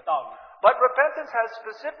是我们的道路。 But repentance has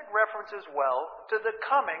specific reference as well to the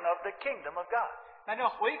coming of the kingdom of God. 但这个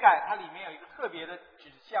悔改它里面有一个特别的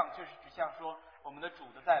指向，就是指向说我们的主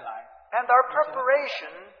的再来。 And our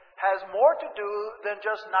preparation has more to do than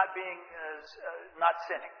just not not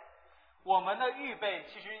sinning. 我们的预备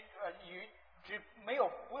其实与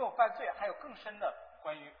不用犯罪，还有更深的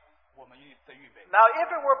关于我们的预备。 Now, if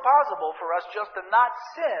it were possible for us just to not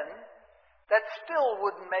sin, that still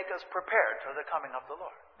wouldn't make us prepared for the coming of the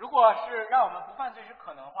Lord. 如果是让我们不犯罪是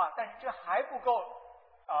可能的话，但是这还不够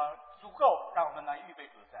足够让我们来预备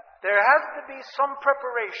主的再来。 There has to be some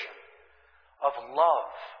preparation of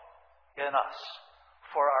love in us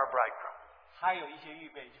for our bridegroom. 还有一些预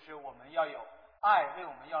备，就是我们要有爱，为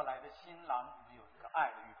我们要来的新郎，我们有一个爱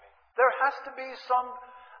的预备。 There has to be some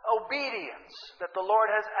obedience that the Lord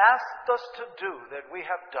has asked us to do that we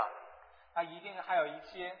have done. 它一定还有一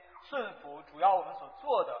些顺服，主要我们所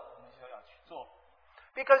做的，我们就要去做。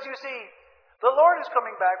 Because you see, the Lord is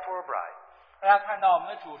coming back for a bride. 大家看到我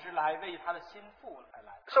们的主是来为他的心腹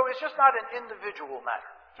来， So it's just not an individual matter.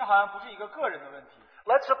 这好像不是一个个人的问题。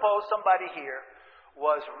 Let's suppose somebody here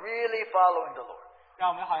was really following the Lord. 让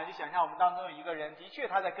我们好像就想象我们当中有一个人，的确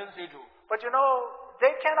他在跟随主， But you know,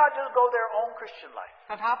 they cannot just go their own Christian life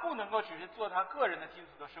但他不能够只是做他个人的基督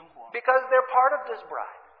徒的生活， because they're part of this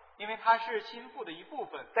bride. 因为他是心腹的一部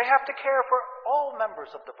分， They have to care for all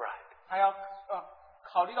members of the bride. 他要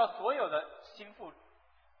考虑到所有的心腹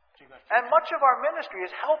这个。 And much of our ministry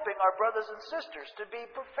is helping our brothers and sisters to be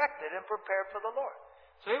perfected and prepared for the Lord.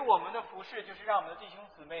 所以我们的服侍就是让我们的弟兄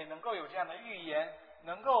姊妹能够有这样的预言，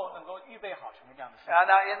能够预备好成为这样的事。 Now,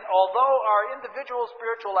 although our individual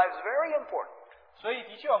spiritual life is very important, 所以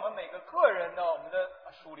的确，我们每个个人的我们的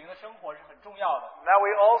属灵的生活是很重要的。 now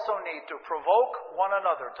we also need to provoke one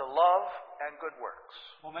another to love and good works.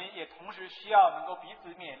 我们也同时需要能够彼此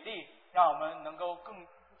勉励，让我们能够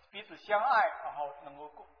彼此相爱，然后能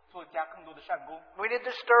够加更多的善功。 We need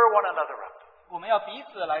to stir one another up 我们要彼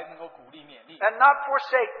此来能够鼓励勉励， and not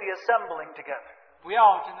forsake the assembling together. 不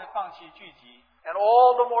要真的放弃聚集， And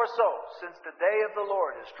all the more so since the day of the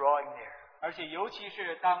Lord is drawing near. 而且尤其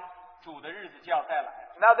是当主的日子就要再来，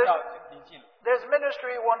 Now 要临近了， there's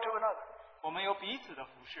ministry one to another 我们有彼此的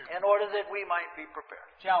服侍， in order that we might be prepared.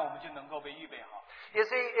 这样我们就能够被预备好。 You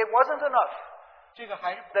see, it wasn't enough 这个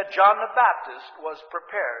还是 that John the Baptist was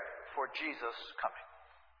prepared for Jesus' coming.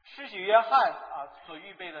 施洗约翰所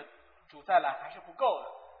预备的主再来还是不够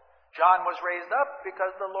的。 John was raised up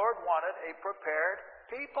because the Lord wanted a prepared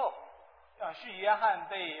people. 是约翰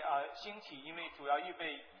被兴起，因为主要预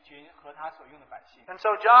备一群和他所用的百姓。 And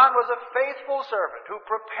so John was a faithful servant who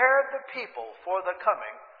prepared the people for the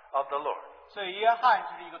coming of the Lord. 所以约翰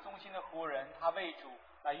就是一个忠心的仆人，他为主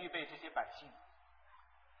来预备这些百姓。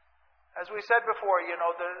 As we said before,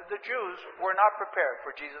 the Jews were not prepared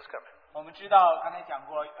for Jesus' coming. 我们知道刚才讲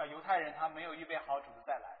过，犹太人他没有预备好主的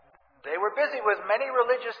再来， They were busy with many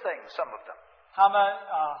religious things, some of them. 他们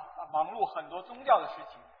忙碌很多宗教的事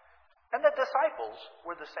情。 And the disciples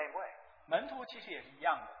were the same way. 门徒其实也是一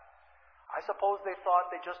样的。 I suppose they thought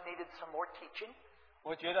they just needed some more teaching,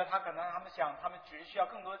 我觉得他们想，他们只是需要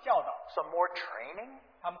更多的教导， some more training,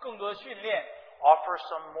 他们更多的训练， offer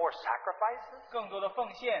some more sacrifices, 更多的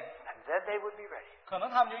奉献， and then they would be ready. 可能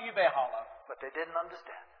他们就预备好了， But they didn't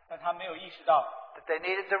understand 但他没有意识到 that they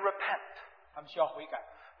needed to repent 他们需要悔改，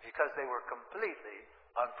 because they were completely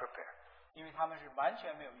unprepared. 因为他们是完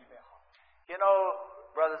全没有预备好。 You know,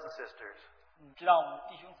 brothers and sisters, 你知道我们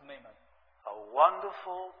弟兄姊妹们， a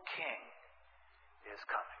wonderful king is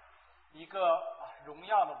coming. 一个荣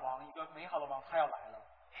耀的王，一个美好的王，他要来了，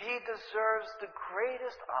 He deserves the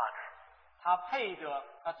greatest honor. 他配得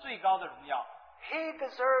那最高的荣耀， He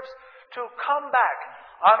deserves to come back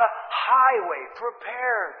on a highway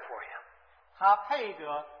prepared for him. 他配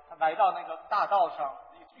得他来到那个大道上，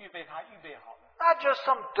预备好的， Not just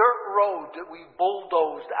some dirt road that we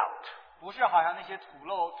bulldozed out, 不是好像那些土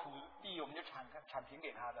地我们就铲平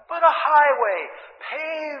给他的， but a highway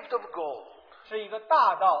paved of gold. 是一个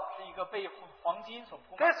大道，是一个被黄金所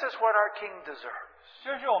铺满， This is what our king deserves.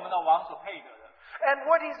 这是我们的王所配得的。 And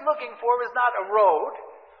what he's looking for is not a road,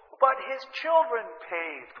 but his children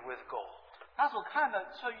paved with gold. 他所看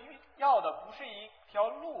的、所要的不是一条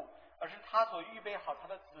路，而是他所预备好他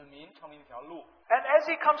的子民成为一条路。 And as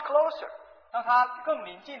he comes closer 当他更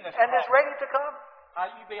临近的时 and is 候， ready to come, 他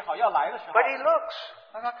预备好要来的时候， but he looks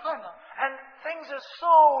当他看呢， and things are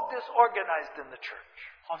so disorganized in the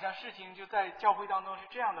church. 好像事情就在教会当中是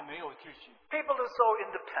这样的没有秩序， People are so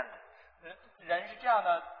independent. 人是这样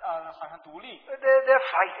的好像独立， They're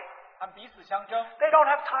fighting. 他们彼此相争， They don't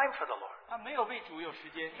have time for the Lord. 他没有为主有时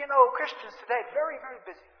间。 You know, Christians today, very, very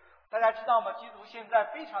busy. 大家知道吗？基督徒现在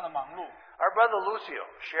非常的忙碌。 Our brother Lucio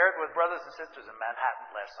shared with brothers and sisters in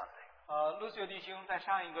Manhattan last Sunday. 路修弟兄在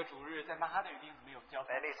上一个主日在曼哈顿与弟兄姊妹有交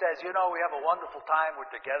谈。 And he says, we have a wonderful time. We're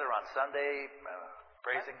together on Sunday,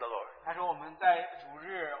 praising the Lord. 他说我们在主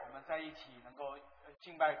日我们在一起能够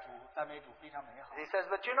敬拜主、赞美主，非常美好。 He says,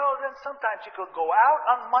 but then sometimes you could go out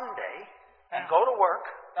on Monday and go to work,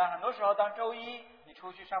 但很多时候，当周一你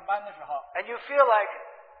出去上班的时候， and you feel like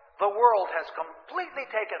the world has completely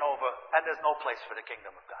taken over and there's no place for the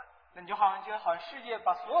kingdom of God. 那你就好像觉得好像世界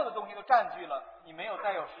把所有的东西都占据了，你没有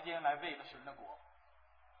再有时间来为了神的国。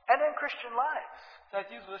 And in Christian lives, 在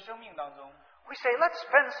基督徒的生命当中， we say, let's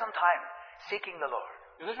spend some time seeking the Lord.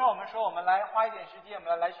 有的时候我们说我们来花一点时间，我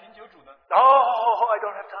们来寻求主的。 Oh, I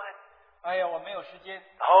don't have time. 哎呀，我没有时间，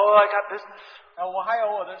 Oh, I got business. 我还有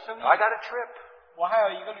我的生意， I got a trip. 我还有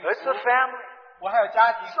一个旅 It's the 途， family. 我还有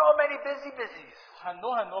家庭， So many busies. 很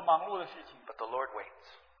多很多忙碌的事情。 But the Lord waits.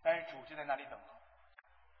 但是主就在那里等候，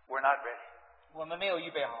 We're not ready. 我们没有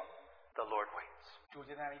预备好， The Lord waits. 主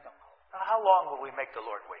就在那里等候。 Now, how long will we make the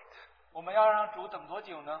Lord wait? 我们要让主等多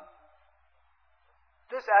久呢？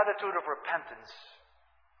 This attitude of repentance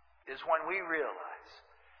is when we realize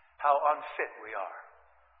how unfit we are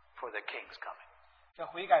for the King's coming. 这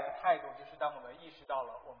悔改的态度，就是当我们意识到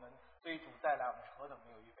了我们对主再来，我们是何等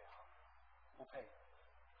没有预备好，不配。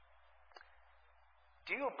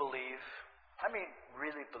 Do you believe,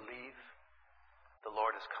 really believe the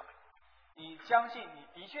Lord is coming? 你相信，你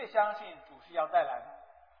的确相信主是要再来吗？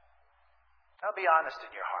 Now be honest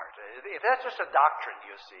in your heart. If that's just a doctrine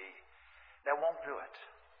you see, that won't do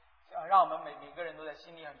it. 让我们每个人都在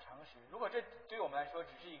心里很诚实。如果这对我们来说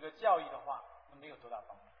只是一个教义的话，那没有多大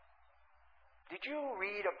帮助。 Did you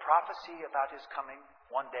read a prophecy about his coming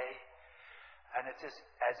one day? And it's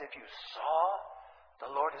as if you saw the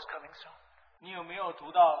Lord is coming soon? 你有没有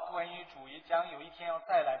读到关于主将有一天要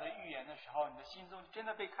再来的预言的时候，你的心中真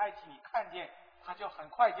的被开启，你看见他就很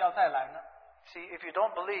快就要再来呢？ See, if you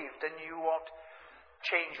don't believe, then you won't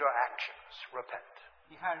change your actions, repent.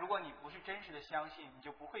 你看，如果你不是真实的相信，你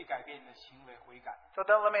就不会改变你的行为悔改。 So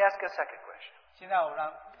then let me ask you a second question. 现在我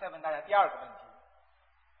再问大家第二个问题：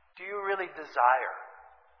 Do you really desire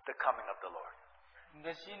the coming of the Lord? 你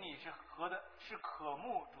的心里是渴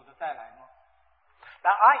慕主的再来吗？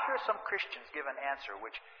 Now, I hear some Christians give an answer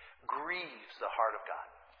which grieves the heart of God.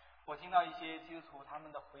 我听到一些基督徒他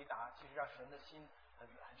们的回答，其实让神的心很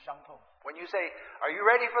伤痛。 When you say, Are you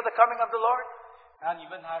ready for the coming of the Lord? 然后你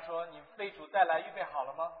问他说：“你为主再来预备好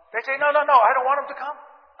了吗 They say, No, I don't want him to come.？”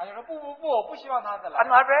 他就说不，我不希望他再来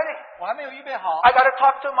I'm，not ready. 我还没有预备好， I got to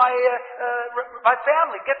talk to my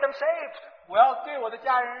family, get them saved. 我要对我的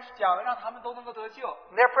家人讲，让他们都能够得救。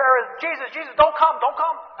 And their prayer is, Jesus, Jesus, don't come, don't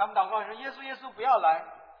come. 他们祷告说：“耶稣，耶稣，不要来。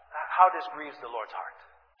 How this grieves the Lord's heart. ”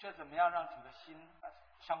这怎么样让主的心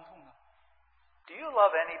伤痛呢？ Do you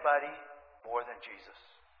love anybody more than Jesus?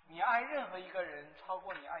 你爱任何一个人超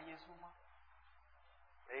过你爱耶稣吗？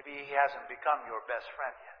 Maybe he hasn't become your best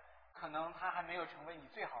friend yet. 可能他还没有成为你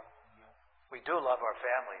最好的朋友。 We do love our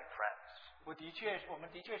family and friends. 我们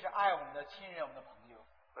的确是爱我们的亲人、我们的朋友。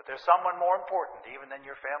 But there's someone more important even than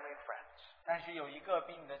your family and friends. 但是有一个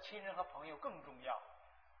比你的亲人和朋友更重要。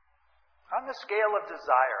 On the scale of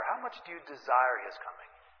desire, how much do you desire his coming?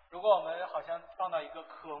 如果我们好像放到一个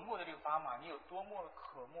渴慕的这个砝码，你有多么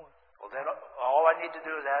渴慕？ Well, then all I need to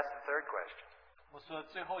do is ask the third question. 我说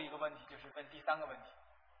最后一个问题就是问第三个问题：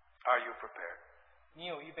 Are you prepared? 你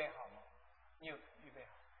有预备好吗？你有预备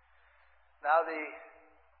好？ Now, the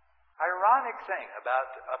ironic thing about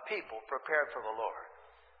a people prepared for the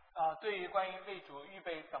Lord 对于关于为主预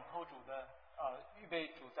备等候主的预备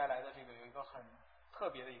主再来的这个有一个很特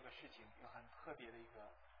别的一个事情，有很特别的一个。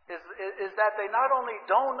 is that they not only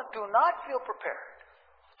do not feel prepared,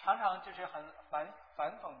 常常就是很反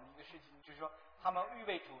讽的一个事情，就是说他们预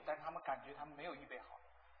备主，但是他们感觉他们没有预备好。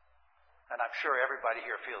 and I'm sure everybody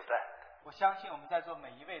here feels that. 我相信我们在座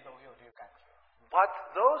每一位都会有这个感觉。 But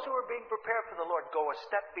those who are being prepared for the Lord go a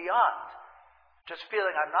step beyond just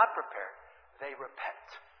feeling I'm not prepared. They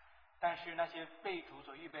repent. 但是那些被主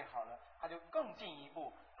所预备好了，他就更进一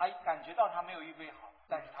步，他感觉到他没有预备好，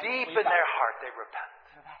但是他 Deep 又 in 悔改， their heart, they repent.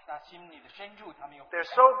 他心里的深处，他们有悔 They're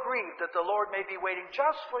改。 so grieved that the Lord may be waiting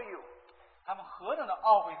just for you. 他们何等的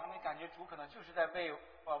懊悔，他们感觉主可能就是在为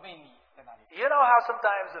你在那里。 You know how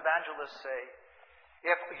sometimes evangelists say,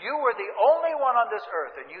 if you were the only one on this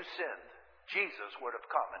earth and you sinned, Jesus would have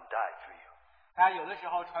come and died for you. 大家有的时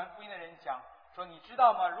候传福音的人讲说，你知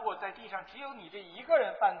道吗？如果在地上只有你这一个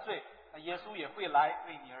人犯罪，那耶稣也会来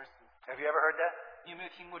为你而死。 Have you ever heard that? 你有没有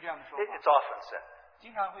听过这样的说 It's 法？ often said.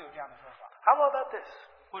 经常会有这样的说法。 How about this?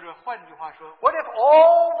 或者换句话说， What if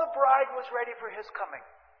all the bride was ready for his coming,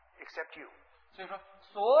 except you? 所以说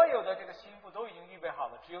所有的这个心腹都已经预备好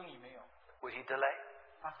了，只有你没有。 Would he delay?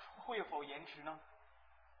 啊，会否延迟呢？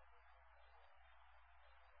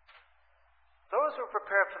 Those who are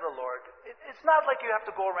prepared for the Lord, it's not like you have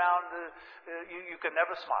to go around, you can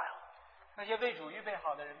never smile. 那些为主预备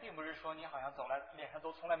好的人，并不是说你好像走来脸上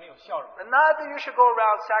都从来没有笑容， And neither you should go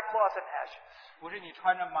around sackcloth and ashes. 不是你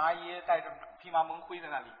穿着麻衣带着披麻蒙灰在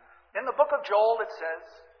那里。 In the book of Joel, it says,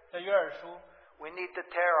 在约珥书 we need to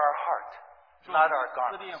tear our heart, 说 not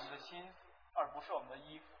our 撕裂我 garments. 们的心，而不是我们的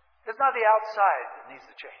衣服， It's not the outside that needs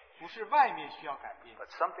to change, 不是外面需要改变， but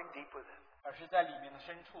something deep within. 而是在里面的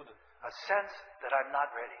深处的 A sense that I'm not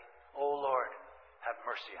ready. Oh Lord, have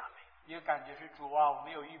mercy on me. 一个感觉是主啊，我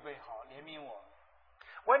没有预备好，怜悯我。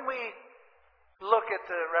 When we look at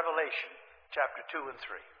the Revelation, chapter 2 and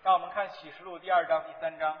 3, 让我们看启示录第2章、第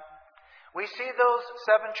3章， we see those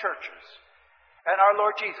 7 churches, and our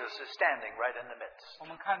Lord Jesus is standing right in the midst. 我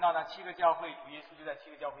们看到那7个教会，主耶稣就在7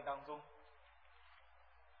个教会当中。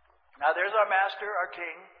 Now there's our Master, our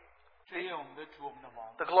King, 这里有我们的主，我们的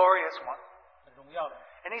王， the glorious one, 很荣耀的人，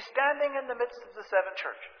 and he's standing in the midst of the 7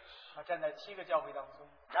 churches. 他站在7个教会当中。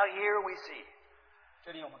 Now here we see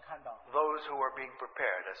这里我们看到， those who are being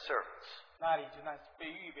prepared as servants. 那里就那被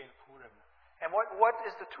预备的仆人们。 And what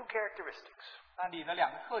is the 2 characteristics? 那里的2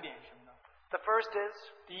个特点是什么呢？ The first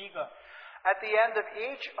is, 第一个， at the end of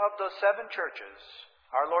each of those 7 churches,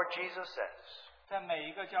 our Lord Jesus says, 在每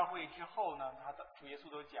一个教会之后呢，他的主耶稣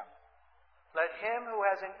都讲， let him who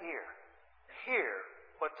has an ear hear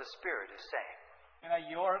what the Spirit is saying. 原来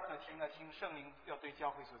有耳可听的，听圣灵要对教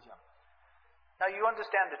会所讲。 Now you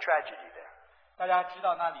understand the tragedy there. 大家知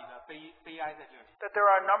道那里的悲哀在这里， That there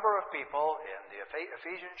are a number of people in the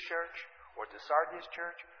Ephesian church or the Sardis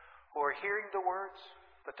church who are hearing the words,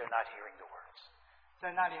 but they're not hearing the words.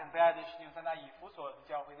 在那里很悲哀的事情，在那以弗所的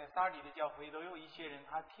教会，在撒底的教会，都有一些人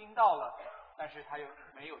他听到了，但是他又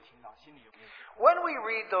没有听到，心里有没有？ When we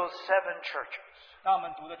read those 7 churches, 当我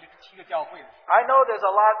们读的这7个教会的时 I know there's a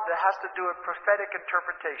lot that has to do with prophetic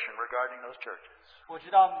interpretation regarding those churches. 候，我知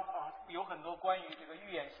道有很多关于这个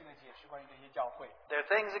预言性的解释，关于这些教会， They're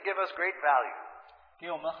things that give us great value.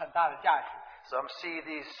 给我们很大的价值。 Some see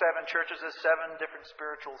these 7 churches as 7 different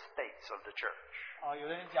spiritual states of the church. 有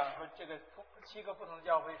的人讲说，这个7个不同的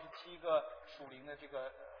教会是7个属灵的这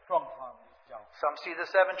个状况的教会。 Some see the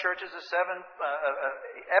 7 churches as 7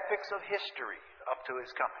 epics of history up to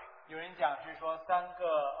his coming. 有人讲是说3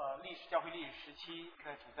个教会历史时期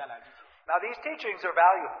在主再来之前。 Now these teachings are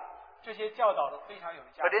valuable. 这些教导都非常有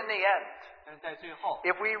价 But 值。 in the end, 但是在最后，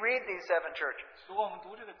 if we read these 7 churches, 如果我们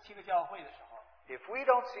读这个7个教会的时候， if we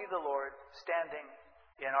don't see the Lord standing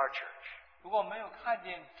in our church, 如果我们没有看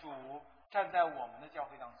见主站在我们的教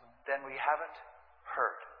会当中， then we haven't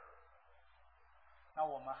heard. 那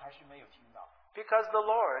我们还是没有听到， Because the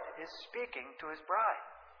Lord is speaking to his bride.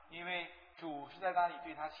 因为主是在那里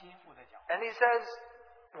对他心腹在讲话。 And he says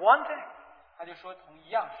one thing. 他就说同一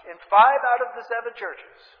样事， In 5 out of the 7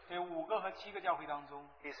 churches, 对5个和7个教会当中，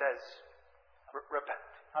 he says, repent.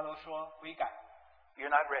 他都说悔改， You're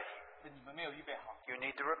not ready. 就你们没有预备好， You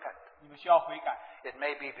need to repent. 你们需要悔改。 It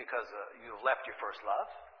may be because you've left your first love.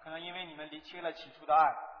 可能因为你们离弃了起初的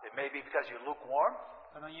爱， It may be because you're lukewarm.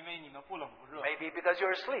 可能因为你们不冷不热， Maybe because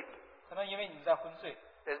you're asleep. 可能因为你们在昏睡，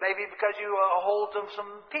 It may be because you hold to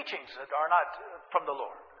some teachings that are not from the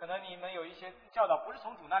Lord. 可能你们有一些教导不是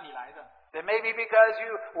从主那里来的， It may be because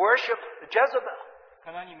you worship Jezebel.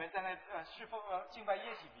 可能你们在那侍奉敬拜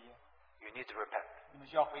耶洗别， You need to repent. 你们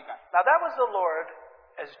需要悔改。 Now that was the Lord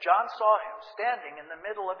as John saw him standing in the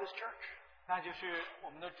middle of his church. 那就是我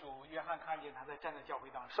们的主约翰看见他在站在教会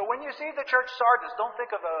当 So 中。 when you see the church Sardis, don't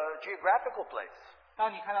think of a geographical place.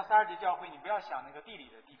 当你看到撒尔迪教会，你不要想那个地理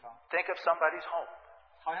的地方， Think of somebody's home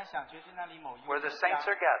好像想就是那里某一 where 个 the 家 saints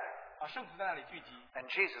are gathered 啊，圣徒在那里聚集， and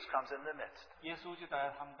Jesus comes in the midst. 耶稣就在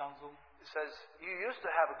他们当中。 It says, you used to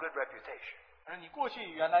have a good reputation. 而你过去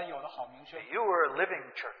原来有的好名声， You were a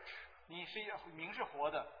living church, 你是名是活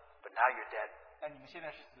的， but now you're dead. 但你们现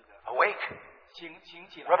在是死的， Awake. 醒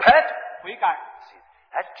起来， Repent. 悔改， See,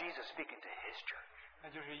 that's Jesus speaking to his church. 那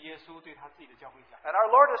就是耶稣对他自己的教会讲。 And our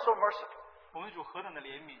Lord is so merciful. 我们主何等的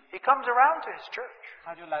怜悯， He comes around to his church.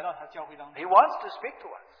 他就来到他教会当 He 中， wants to speak to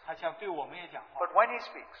us. 他想对我们也讲话。 But when he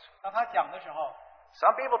speaks, 当他讲的时候，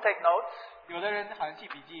 some people take notes. 有的人好像记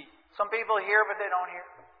笔记， Some people hear, but they don't hear.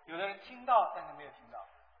 有的人听到，但是没有听到。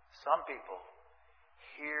 Some people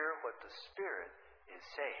hear what the Spirit is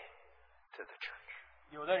saying to the church.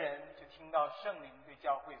 有的人就听到圣灵对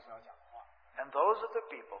教会所要讲的话， And those are the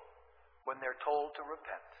people, when they're told to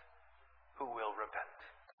repent, who will repent.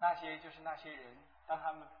 那些就是那些人，当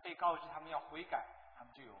他们被告知他们要悔改，他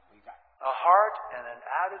们就有悔改。 A heart and an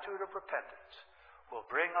attitude of repentance will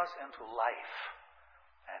bring us into life.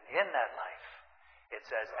 And in that life, it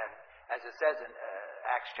says, and as it says in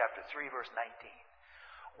Acts chapter 3, verse 19,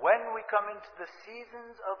 when we come into the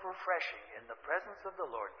seasons of refreshing in the presence of the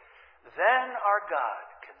Lord, then our God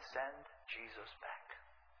can send Jesus back.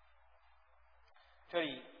 这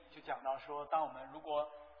里就讲到说，当如果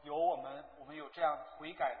我们有这样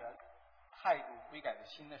悔改的态度、悔改的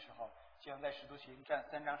心的时候，就像在使徒行传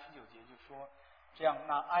3章19节就说，这样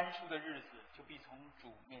那安舒的日子就必从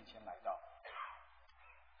主面前来到。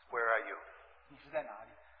 Where are you? 你是在哪里？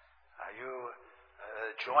 Are you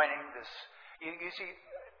joining this? You see,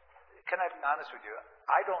 can I be honest with you?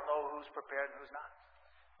 I don't know who's prepared and who's not.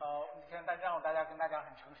 你看，让大家跟大家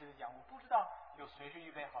很诚实的讲，我不知道有谁是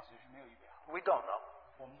预备好，谁是没有预备好， We don't know.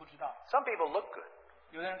 我们不知道。 Some people look good.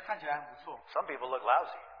 有的人看起来很不错， Some people look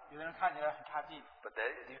lousy. 有的人看起来很差劲， But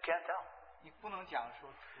you can't tell. 你不能讲说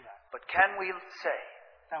出来。 But can we say,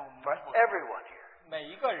 但我们 for 能否 everyone here, 每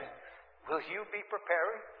一个人， will you be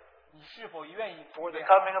preparing 你是否愿意 for 预 the 备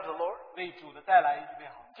好 coming of the Lord? 为主的再来预备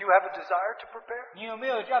好？ Do you have a desire to prepare? 你有没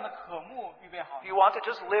有这样的渴慕预备好 Do？you want to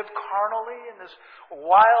just live carnally in this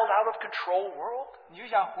wild, out of control world? 你就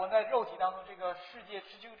想活在肉体当中这个世界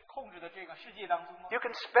失去控制的这个世界当中吗？ You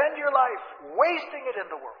can spend your life wasting it in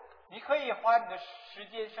the world, 你可以花你的时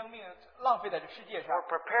间、生命浪费在这世界上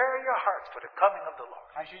or，prepare your hearts for the coming of the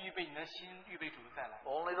Lord. 还是预备你的心，预备主的再来？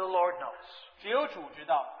 Only the Lord knows 只有主知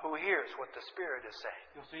道， who hears what the Spirit is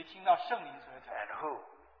saying 有谁听到圣灵所讲， and who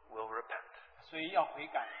will repent. 谁要悔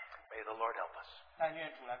改。 May the Lord help us. 但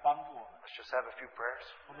愿主来帮助我们。 Let's just have a few prayers.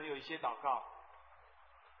 我们有一些祷告。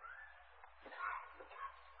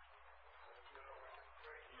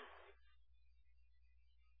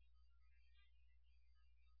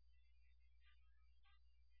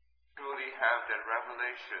 Truly have that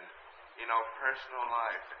revelation in our personal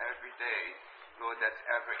life every day, Lord, that's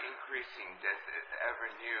ever increasing, that's ever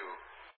new.